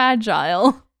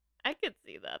fragile. I could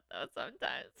see that though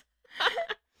sometimes.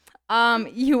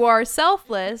 You are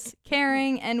selfless,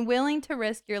 caring, and willing to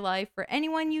risk your life for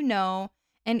anyone you know,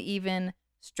 and even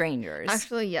strangers.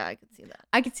 Actually, yeah, I could see that.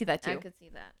 I could see that too. I could see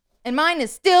that. And mine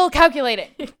is still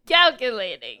calculating.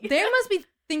 Calculating. They must be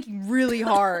thinking really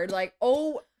hard. Like,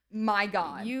 oh my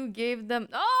God. You gave them.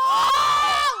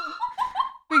 Oh!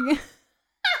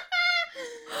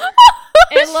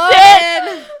 It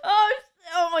loaded.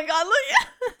 Oh my God! Look.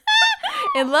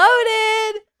 It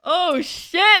loaded. Oh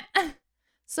shit.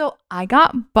 So I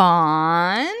got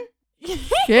Bon.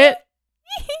 Shit.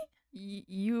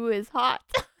 You is hot.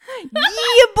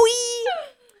 Yeah, boy.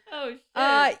 Oh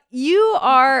shit. You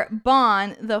are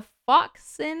Bon, the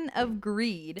foxen of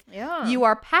greed. Yeah. You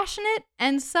are passionate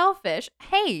and selfish.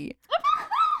 Hey,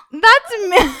 that's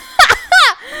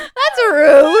that's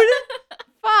rude.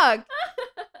 Fuck.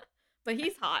 But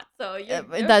he's hot, so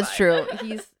that's true.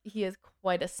 He is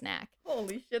quite a snack.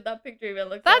 Holy shit, that picture even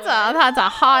looks. That's a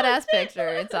hot ass picture.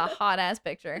 It's a hot ass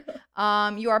picture.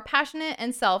 You are passionate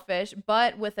and selfish,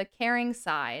 but with a caring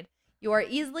side. You are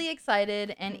easily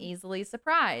excited and easily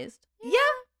surprised. Yeah.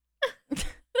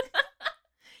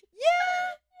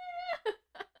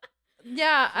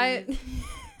 Yeah.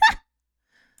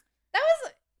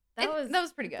 That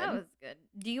was pretty good. That was good.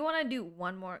 Do you want to do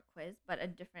one more quiz, but a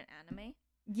different anime?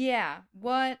 Yeah.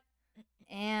 What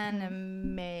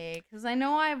anime, because I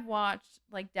know I've watched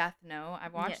like Death Note.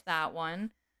 I've watched Yes. that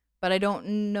one, but I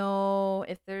don't know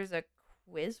if there's a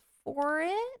quiz for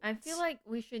it. I feel like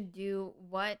we should do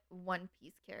what One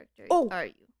Piece character are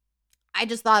you? I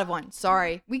just thought of one.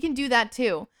 Sorry. We can do that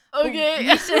too.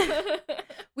 Okay.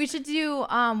 We should do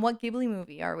what Ghibli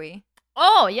movie are we?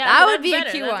 Oh, yeah. That okay, would be better,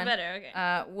 a cute that's one. Better.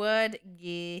 Okay. Would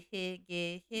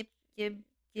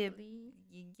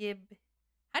Gib.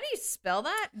 How do you spell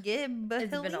that? Gib.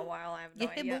 It's been a while. I have no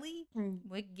idea.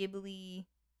 What Ghibli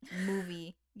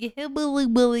movie?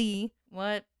 Ghibli.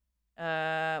 What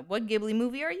Ghibli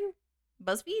movie are you?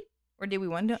 BuzzFeed? Or did we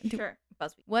want to do Sure.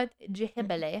 BuzzFeed? What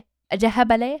Ghibli?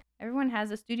 Everyone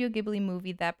has a Studio Ghibli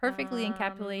movie that perfectly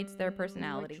encapsulates their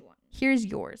personality. Which one? Here's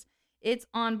yours. It's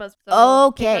on BuzzFeed. So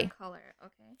Okay. pick a color.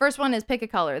 Okay. First one is pick a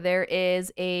color. There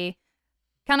is a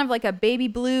kind of like a baby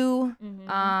blue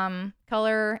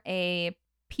color, a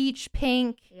peach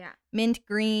pink, mint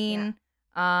green,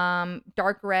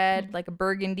 dark red, like a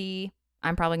burgundy.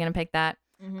 I'm probably gonna pick that.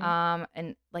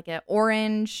 And like an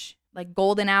orange, like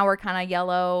golden hour kind of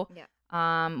yellow.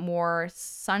 More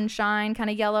sunshine kind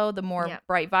of yellow, the more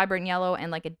bright, vibrant yellow, and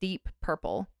like a deep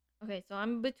purple. Okay, so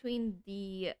I'm between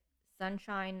the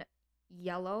sunshine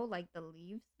yellow, like the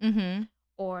leaves,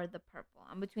 or the purple.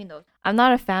 I'm between those. I'm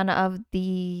not a fan of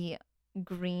the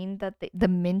green the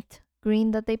mint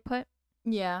green that they put.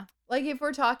 Yeah. Like if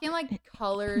we're talking like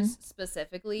colors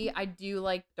specifically, I do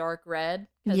like dark red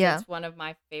because it's one of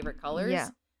my favorite colors. Yeah.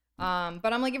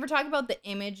 But I'm like, if we're talking about the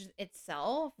image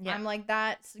itself, I'm like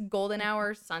that golden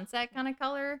hour sunset kind of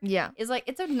color. Yeah. Is like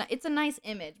it's a nice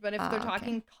image, but if they're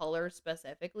talking color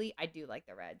specifically, I do like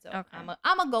the red. So I'm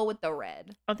gonna go with the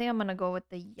red. I think I'm gonna go with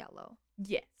the yellow.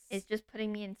 Yes. It's just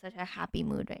putting me in such a happy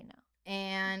mood right now.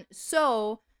 And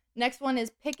so next one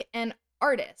is pick an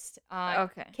artist.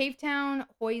 Cave Town,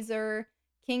 Hoyser,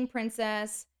 King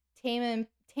Princess, Tame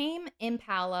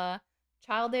Impala,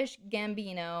 Childish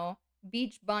Gambino,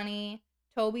 Beach Bunny,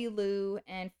 Toby Lou,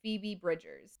 and Phoebe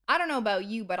Bridgers. I don't know about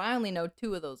you, but I only know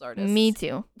 2 of those artists. Me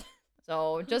too.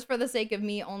 So just for the sake of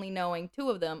me only knowing 2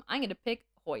 of them, I'm going to pick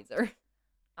Hoyser.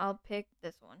 I'll pick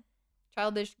this one.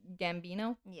 Childish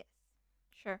Gambino? Yes.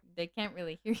 Sure. They can't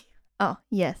really hear you. Oh,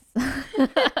 yes.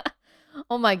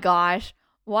 Oh my gosh.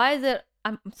 Why is it...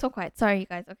 I'm so quiet. Sorry, you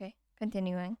guys. Okay,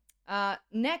 continuing.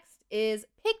 Next is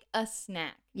pick a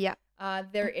snack. Yeah.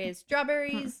 There is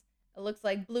strawberries... It looks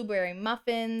like blueberry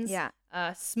muffins. Yeah.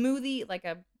 Smoothie, like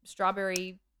a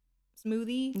strawberry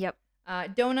smoothie. Yep.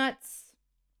 Donuts.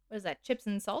 What is that? Chips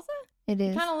and salsa? It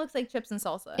is. It kind of looks like chips and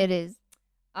salsa. It is.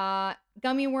 Sour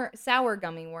gummy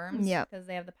worms. Yeah. Because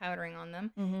they have the powdering on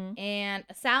them. And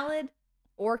a salad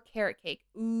or carrot cake.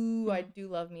 Ooh, I do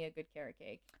love me a good carrot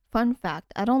cake. Fun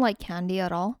fact, I don't like candy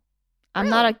at all. I'm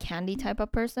not a candy type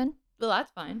of person. Well,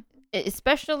 that's fine.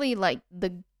 Especially like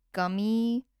the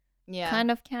gummy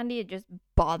kind of candy, it just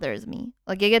bothers me.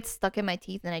 Like it gets stuck in my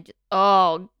teeth and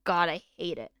oh god, I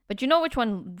hate it. But you know which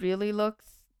one really looks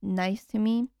nice to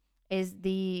me is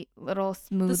the little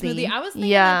smoothie. The smoothie. I was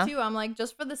thinking that too. I'm like,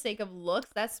 just for the sake of looks,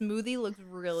 that smoothie looks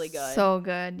really good. So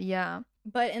good, yeah.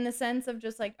 But in the sense of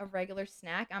just like a regular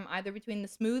snack, I'm either between the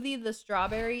smoothie, the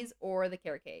strawberries, or the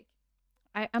carrot cake.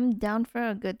 I'm down for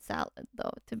a good salad,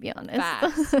 though, to be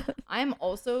honest. I'm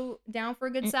also down for a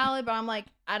good salad, but I'm like,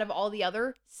 out of all the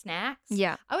other snacks,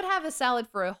 I would have a salad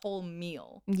for a whole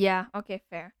meal. Yeah, okay,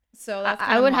 fair. So that's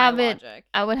kind of my logic.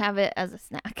 I would have it as a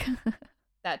snack.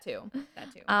 That too.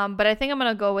 But I think I'm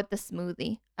gonna go with the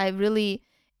smoothie.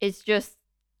 It just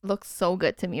looks so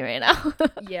good to me right now.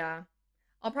 Yeah,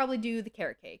 I'll probably do the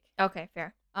carrot cake. Okay,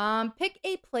 fair. Pick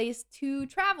a place to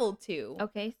travel to.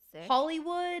 Okay, sick.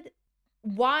 Hollywood.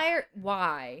 Why?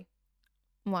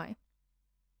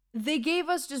 They gave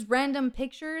us just random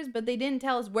pictures, but they didn't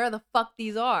tell us where the fuck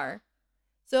these are.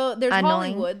 So there's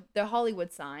Hollywood, the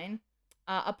Hollywood sign.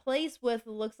 A place with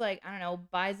looks like, I don't know,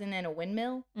 bison and a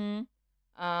windmill.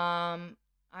 I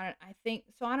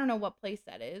don't know what place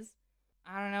that is.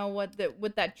 I don't know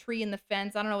with that tree in the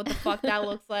fence. I don't know what the fuck that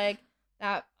looks like.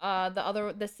 That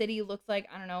the city looks like,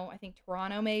 I don't know, I think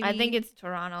Toronto maybe. I think it's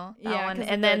Toronto. That one.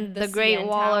 And then the Great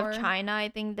Wall of China, I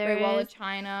think there is. Great Wall of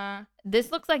China.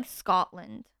 This looks like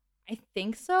Scotland. I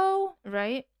think so.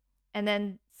 Right? And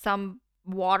then some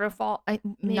waterfall,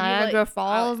 Niagara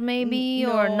Falls maybe,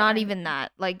 or not even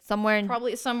that. Like somewhere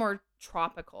probably somewhere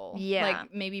tropical. Yeah.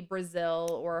 Like maybe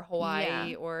Brazil or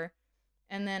Hawaii or...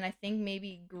 And then I think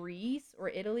maybe Greece or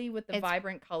Italy with the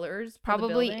vibrant colors.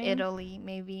 Probably Italy,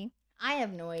 maybe. I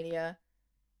have no idea.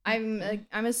 I'm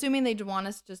assuming they want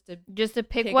us just to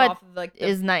pick what off, like,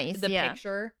 is nice. The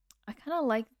picture. I kind of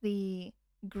like the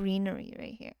greenery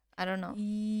right here. I don't know.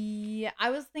 Yeah,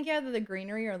 I was thinking either the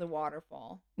greenery or the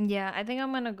waterfall. Yeah, I think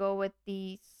I'm gonna go with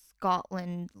the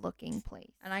Scotland looking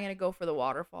place. And I'm going to go for the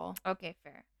waterfall. Okay,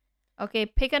 fair. Okay,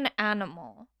 pick an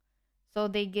animal. So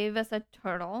they gave us a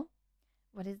turtle.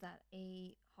 What is that?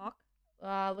 A hawk?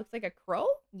 Looks like a crow?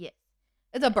 Yes.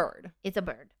 It's a bird. It's a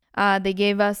bird. They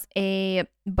gave us a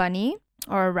bunny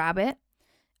or a rabbit.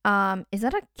 Is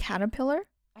that a caterpillar?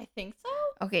 I think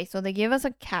so. Okay, so they gave us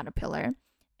a caterpillar,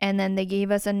 and then they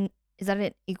gave us is that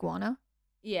an iguana?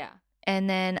 Yeah. And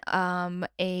then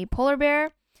a polar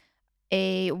bear,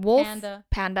 a wolf,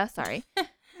 panda, sorry.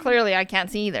 Clearly I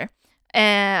can't see either.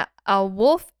 A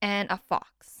wolf and a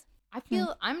fox. I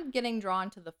feel I'm getting drawn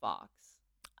to the fox.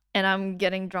 And I'm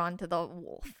getting drawn to the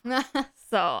wolf.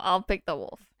 So I'll pick the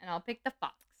wolf. And I'll pick the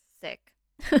fox. Sick.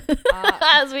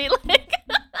 As we like.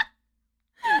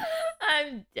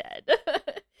 I'm dead.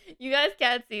 You guys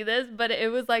can't see this, but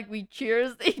it was like we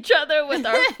cheers each other with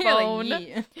our phone. Like,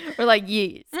 yeah. We're like,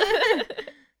 yes.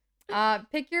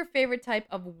 Pick your favorite type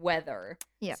of weather.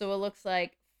 Yeah. So it looks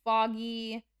like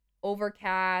foggy,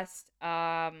 overcast.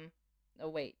 Oh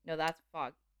wait, no, that's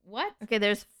fog. What? Okay,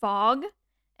 there's fog,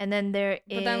 and then there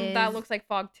is. But then that looks like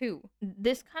fog too.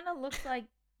 This kind of looks like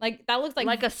that looks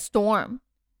like a storm,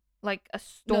 like a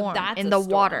storm that's in a the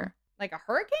storm. water. Like a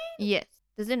hurricane? Yes.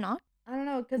 Does it not? I don't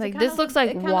know, because like this looks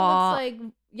like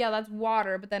yeah, that's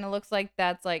water, but then it looks like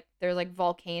that's like there's like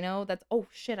volcano. That's oh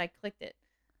shit, I clicked it.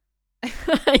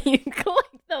 You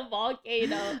clicked the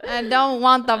volcano. I don't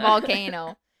want the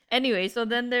volcano. Anyway, so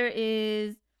then there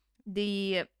is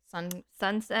the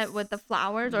sunset with the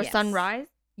flowers or sunrise.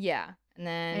 Yeah,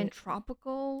 and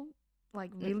tropical,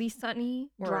 like really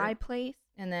sunny, dry place.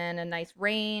 And then a nice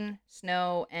rain,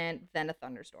 snow, and then a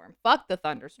thunderstorm. Fuck the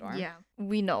thunderstorm. Yeah,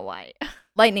 we know why.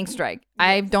 Lightning strike. Yes.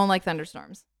 I don't like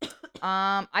thunderstorms.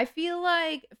 I feel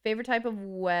like favorite type of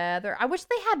weather. I wish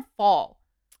they had fall.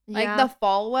 Like the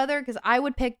fall weather, because I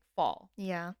would pick fall.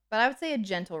 Yeah. But I would say a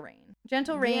gentle rain.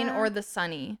 Gentle rain or the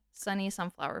sunny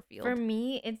sunflower field. For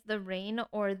me, it's the rain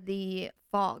or the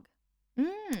fog.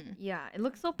 Yeah, it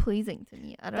looks so pleasing to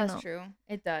me. I don't know. That's true.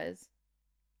 It does.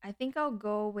 I think I'll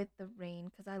go with the rain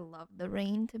because I love the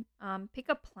rain. To pick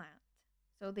a plant.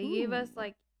 So they gave us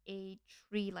like a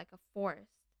tree, like a forest.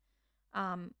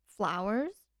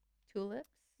 Flowers. Tulips.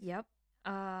 Yep.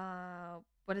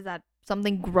 What is that?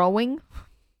 Something growing?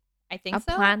 I think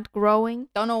so. A plant growing.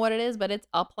 Don't know what it is, but it's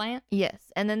a plant.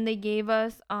 Yes. And then they gave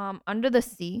us under the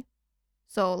sea.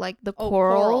 So like the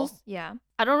Coral. corals. Yeah.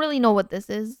 I don't really know what this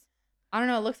is. I don't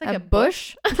know. It looks like a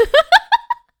bush.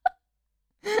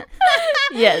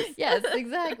 Yes. Yes,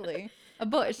 exactly. A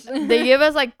bush. They give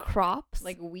us like crops.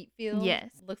 Like wheat fields. Yes.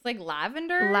 Looks like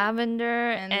lavender.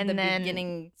 And the then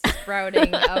beginning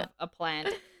sprouting of a plant.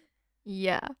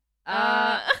 Yeah.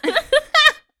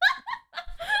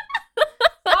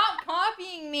 Stop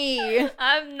copying me.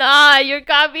 I'm not. You're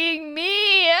copying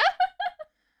me.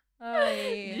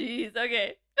 Oy. Jeez.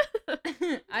 Okay.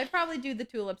 I'd probably do the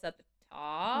tulips at the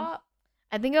top.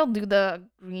 I think I'll do the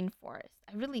green forest.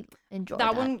 I really enjoy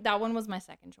that one. That one was my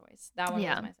second choice. That one was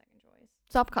my second choice.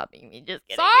 Stop copying me. Just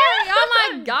kidding. Sorry. Oh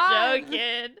my god.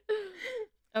 Joking.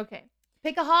 Okay.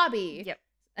 Pick a hobby. Yep.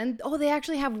 And they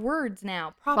actually have words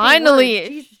now. Proper Finally. Words.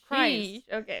 Jesus Christ.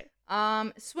 Okay.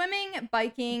 Swimming,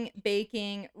 biking,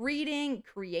 baking, reading,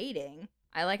 creating.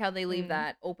 I like how they leave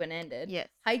that open-ended. Yes.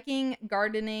 Hiking,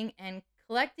 gardening, and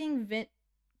collecting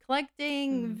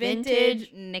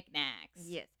vintage knickknacks.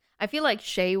 Yes. I feel like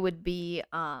Shay would be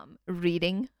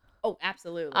reading. Oh,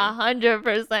 absolutely.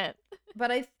 100%.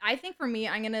 But I think for me,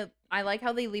 I like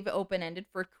how they leave it open-ended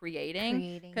for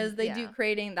creating. Because they do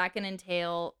creating, that can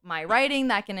entail my writing,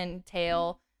 that can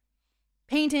entail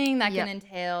painting, that can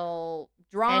entail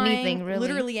drawing. Anything, really.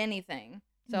 Literally anything.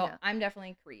 So I'm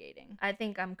definitely creating. I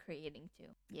think I'm creating too.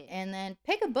 Yeah. And then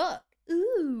pick a book.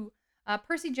 Ooh.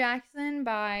 Percy Jackson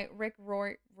by Rick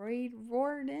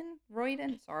Riordan.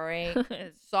 Sorry.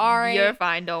 Sorry. You're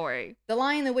fine. Don't worry. The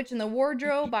Lion, the Witch, and the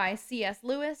Wardrobe by C.S.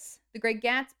 Lewis. The Great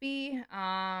Gatsby.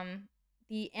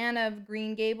 The Anne of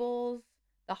Green Gables.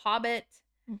 The Hobbit.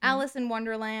 Alice in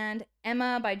Wonderland.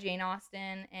 Emma by Jane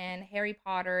Austen. And Harry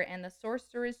Potter and the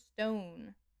Sorcerer's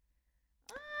Stone.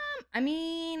 I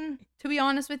mean, to be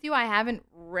honest with you, I haven't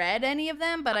read any of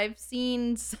them, but I've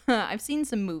seen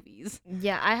some movies.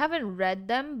 Yeah, I haven't read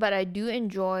them, but I do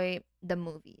enjoy the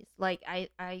movies. Like I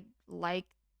like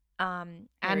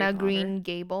Anna Green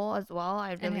Gable as well.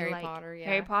 I really Harry like Potter, yeah.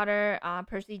 Harry Potter,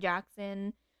 Percy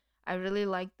Jackson. I really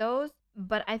like those.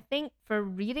 But I think for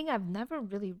reading, I've never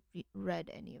really read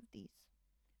any of these.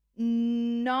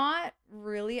 Not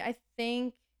really. I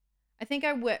think I think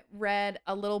I read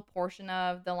a little portion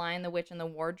of The Lion, the Witch, and the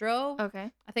Wardrobe.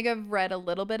 Okay. I think I've read a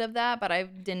little bit of that, but I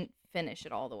didn't finish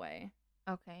it all the way.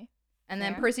 Okay. And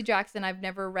then Percy Jackson, I've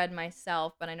never read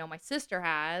myself, but I know my sister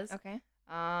has. Okay.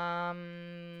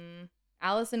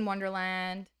 Alice in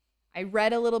Wonderland. I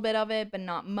read a little bit of it, but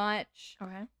not much.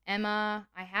 Okay. Emma.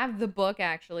 I have the book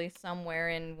actually somewhere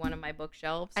in one of my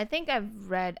bookshelves. I think I've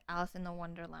read Alice in the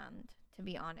Wonderland, to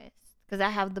be honest, because I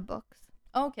have the books.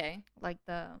 Okay. Like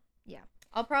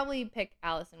I'll probably pick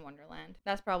Alice in Wonderland.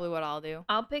 That's probably what I'll do.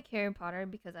 I'll pick Harry Potter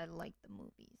because I like the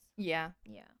movies. Yeah.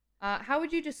 Yeah. How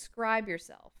would you describe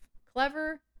yourself?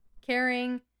 Clever,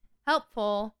 caring,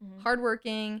 helpful,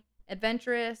 hardworking,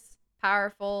 adventurous,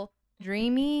 powerful,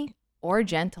 dreamy, or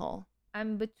gentle?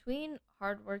 I'm between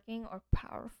hardworking or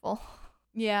powerful.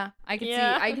 Yeah, I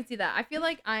could see that. I feel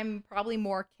like I'm probably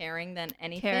more caring than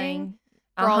anything. Caring.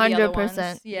 For all the other 100%.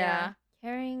 ones. Yeah.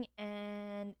 Caring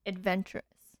and adventurous.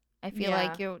 I feel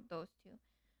like you're those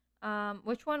two.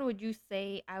 Which one would you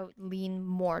say I would lean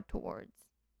more towards?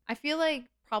 I feel like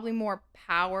probably more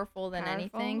powerful than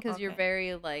anything because you're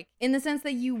very like in the sense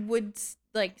that you would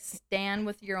like stand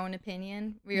with your own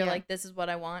opinion. Where you're like, this is what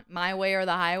I want, my way or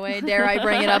the highway. Dare I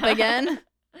bring it up again?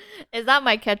 Is that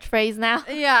my catchphrase now?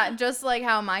 Yeah, just like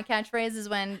how my catchphrase is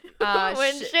when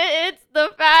when shit hits the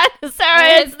fan,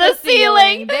 Sarah hits the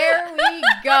ceiling. There we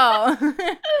go.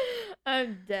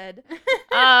 I'm dead.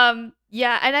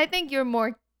 Yeah, and I think you're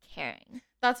more caring.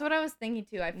 That's what I was thinking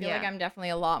too. I feel like I'm definitely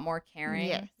a lot more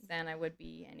caring than I would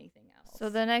be anything else. So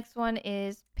the next one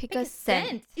is pick a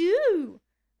scent. Ooh.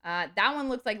 That one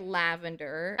looks like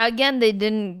lavender. Again, they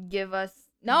didn't give us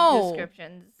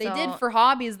descriptions. They did for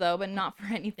hobbies though, but not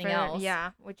for anything else.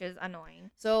 Yeah, which is annoying.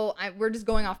 So we're just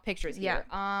going off pictures here.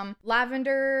 Yeah.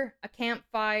 Lavender, a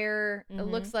campfire. It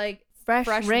looks like fresh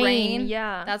rain.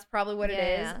 Yeah. That's probably what it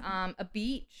is. A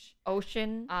beach.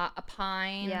 Ocean. A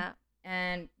pine. Yeah.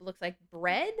 And looks like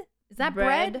bread. Is that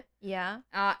bread? Yeah.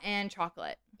 And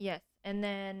chocolate. Yes. And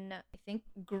then I think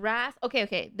grass.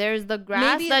 Okay. There's the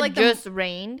grass that like just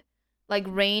rained. Like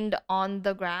rained on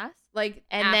the grass. Like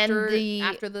and after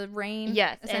the rain.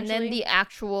 Yes. And then the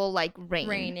actual like rain.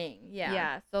 Raining. Yeah.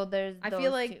 Yeah. So there's I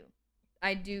feel like two.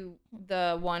 I do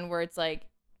the one where it's like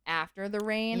after the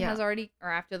rain has already or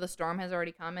after the storm has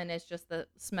already come and it's just the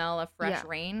smell of fresh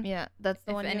rain. Yeah. That's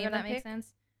the one. If any of that makes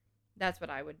sense. That's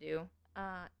what I would do.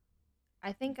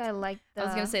 I think I like the. I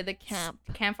was gonna say the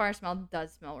campfire smell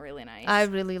does smell really nice. I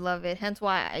really love it. Hence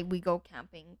why we go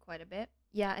camping quite a bit.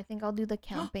 Yeah, I think I'll do the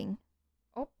camping.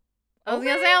 I was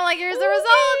gonna say, I'm like, here's the results.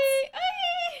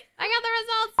 I got the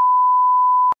results.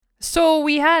 So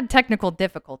we had technical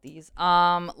difficulties.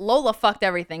 Lola fucked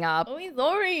everything up. Oh,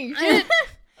 sorry. Shit.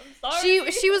 I'm sorry.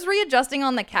 She was readjusting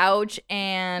on the couch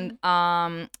and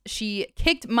she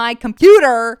kicked my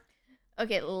computer.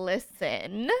 Okay,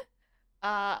 listen.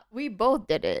 We both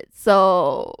did it.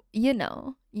 So, you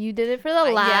did it for the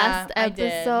last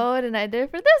episode and I did it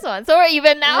for this one. So we're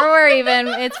even now. We're even.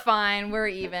 It's fine. We're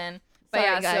even. But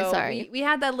sorry, guys, so sorry. We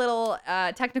had that little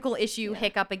technical issue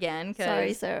hiccup again.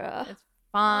 Sorry, Sarah. It's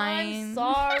fine. I'm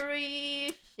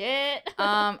sorry. Shit.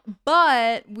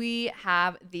 But we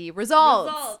have the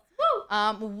results. Woo!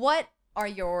 What are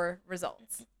your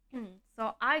results?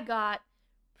 So I got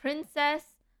Princess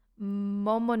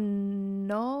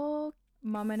Momonoke.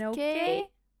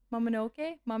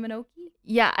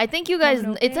 Yeah, I think you guys.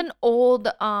 It's an old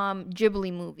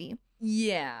Ghibli movie.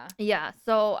 Yeah. Yeah.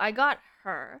 So I got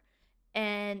her,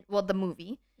 and the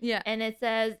movie. Yeah. And it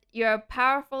says you're a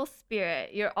powerful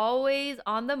spirit. You're always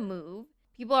on the move.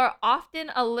 People are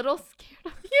often a little scared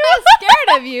of you.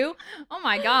 Scared of you? Oh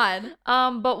my god.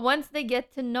 But once they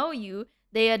get to know you,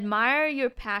 they admire your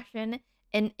passion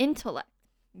and intellect.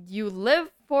 You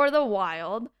live for the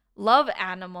wild, love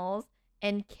animals,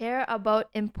 and care about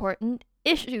important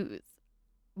issues.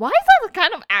 Why is that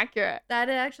kind of accurate? That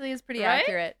actually is pretty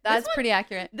accurate. That's pretty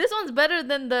accurate. This one's better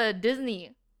than the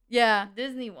Disney. Yeah.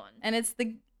 Disney one. And it's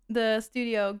the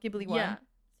Studio Ghibli one. Yeah.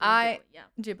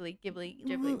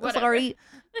 Ghibli. Sorry.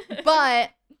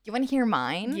 But you want to hear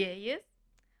mine? Yeah, yes.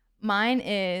 Mine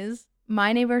is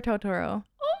My Neighbor Totoro.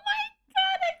 Oh my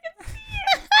god, I can see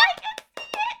it. I can see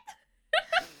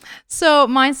it. So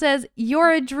mine says,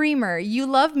 you're a dreamer. You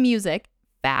love music.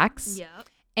 Facts. Yep.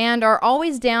 And are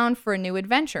always down for a new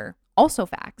adventure. Also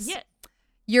facts. Yeah.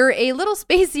 You're a little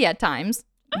spacey at times.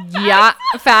 Yeah,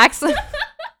 facts.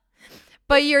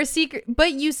 But you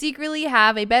secretly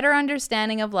have a better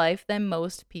understanding of life than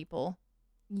most people.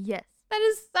 Yes. That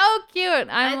is so cute.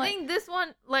 I think this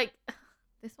one,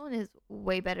 this one is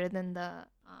way better than the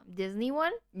Disney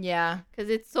one. Yeah. Because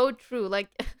it's so true. Like,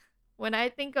 when I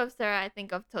think of Sarah, I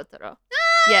think of Totoro.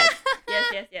 Yes.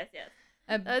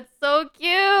 That's so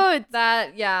cute.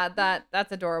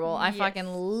 That's adorable. I Yes. fucking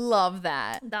love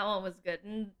that. That one was good.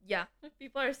 And yeah,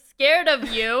 people are scared of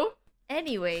you.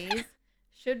 Anyways,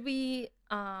 should we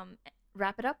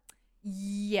wrap it up?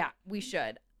 Yeah, we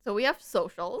should. So we have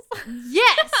socials.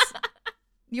 Yes.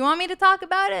 You want me to talk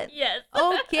about it? Yes.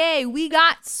 Okay, we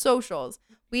got socials.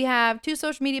 We have 2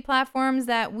 social media platforms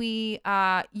that we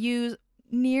use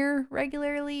near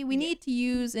regularly. We need to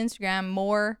use Instagram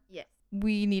more. Yes.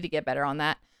 We need to get better on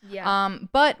that. Yeah.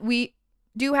 But we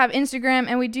do have Instagram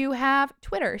and we do have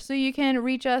Twitter. So you can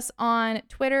reach us on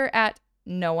Twitter at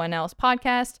No One Else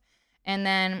Podcast. And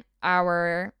then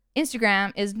our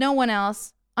Instagram is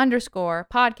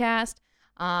NoOneElse_podcast.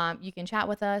 You can chat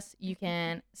with us. You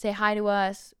can say hi to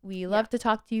us. We love to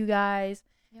talk to you guys.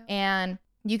 Yeah. And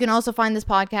you can also find this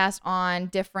podcast on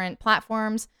different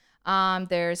platforms.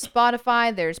 There's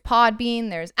Spotify, there's Podbean,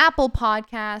 there's Apple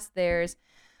Podcasts, there's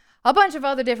a bunch of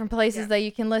other different places that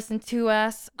you can listen to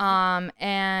us.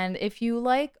 And if you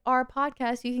like our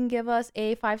podcast, you can give us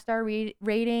a 5-star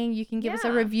rating. You can give us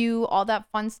a review, all that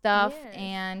fun stuff. Yes.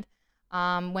 And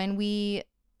when we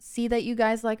see that you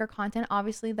guys like our content,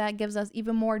 obviously that gives us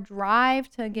even more drive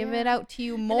to give it out to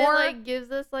you more. And it gives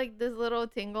us this little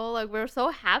tingle. We're so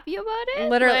happy about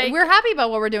it. Literally, we're happy about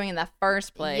what we're doing in the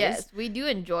first place. Yes, we do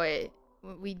enjoy it.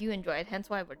 Hence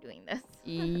why we're doing this.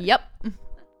 Yep.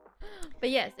 But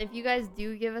yes, if you guys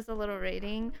do give us a little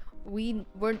rating,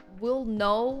 we'll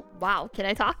know. Wow, can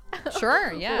I talk?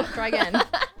 Sure, yeah. Try again.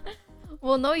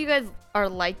 We'll know you guys are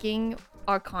liking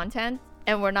our content,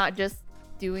 and we're not just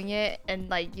doing it,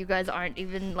 and you guys aren't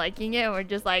even liking it. And we're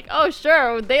just oh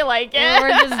sure, they like it.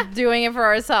 We're just doing it for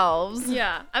ourselves.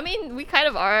 Yeah, I mean we kind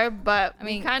of are, but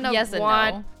we kind of yes and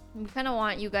want. no. We kind of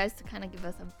want you guys to kind of give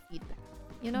us some feedback.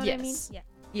 You know what I mean? Yeah.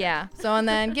 Yeah. So, and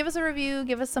then give us a review,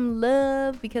 give us some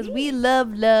love, because we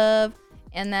love love.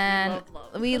 And then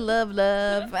we love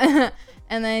love.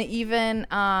 And then even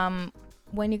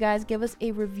when you guys give us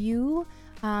a review,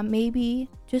 maybe,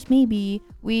 just maybe,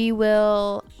 we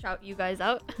will shout you guys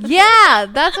out. Yeah,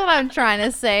 that's what I'm trying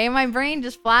to say. My brain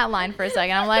just flatlined for a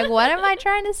second. I'm like, what am I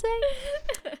trying to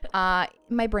say?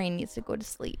 My brain needs to go to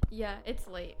sleep. Yeah, it's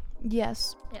late.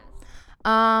 Yes. Yes.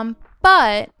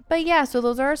 But yeah, so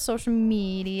those are our social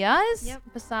medias. Yep.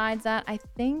 Besides that, I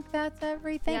think that's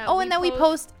everything. Yeah, and then we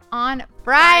post on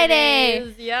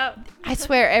Friday. Yep. I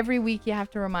swear every week you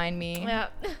have to remind me.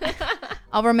 Yep.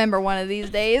 I'll remember one of these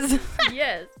days.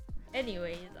 Yes.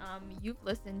 Anyways, you've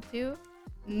listened to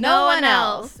No One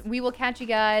Else. We will catch you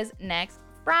guys next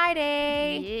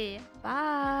Friday. Yeah.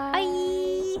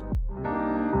 Bye. Bye.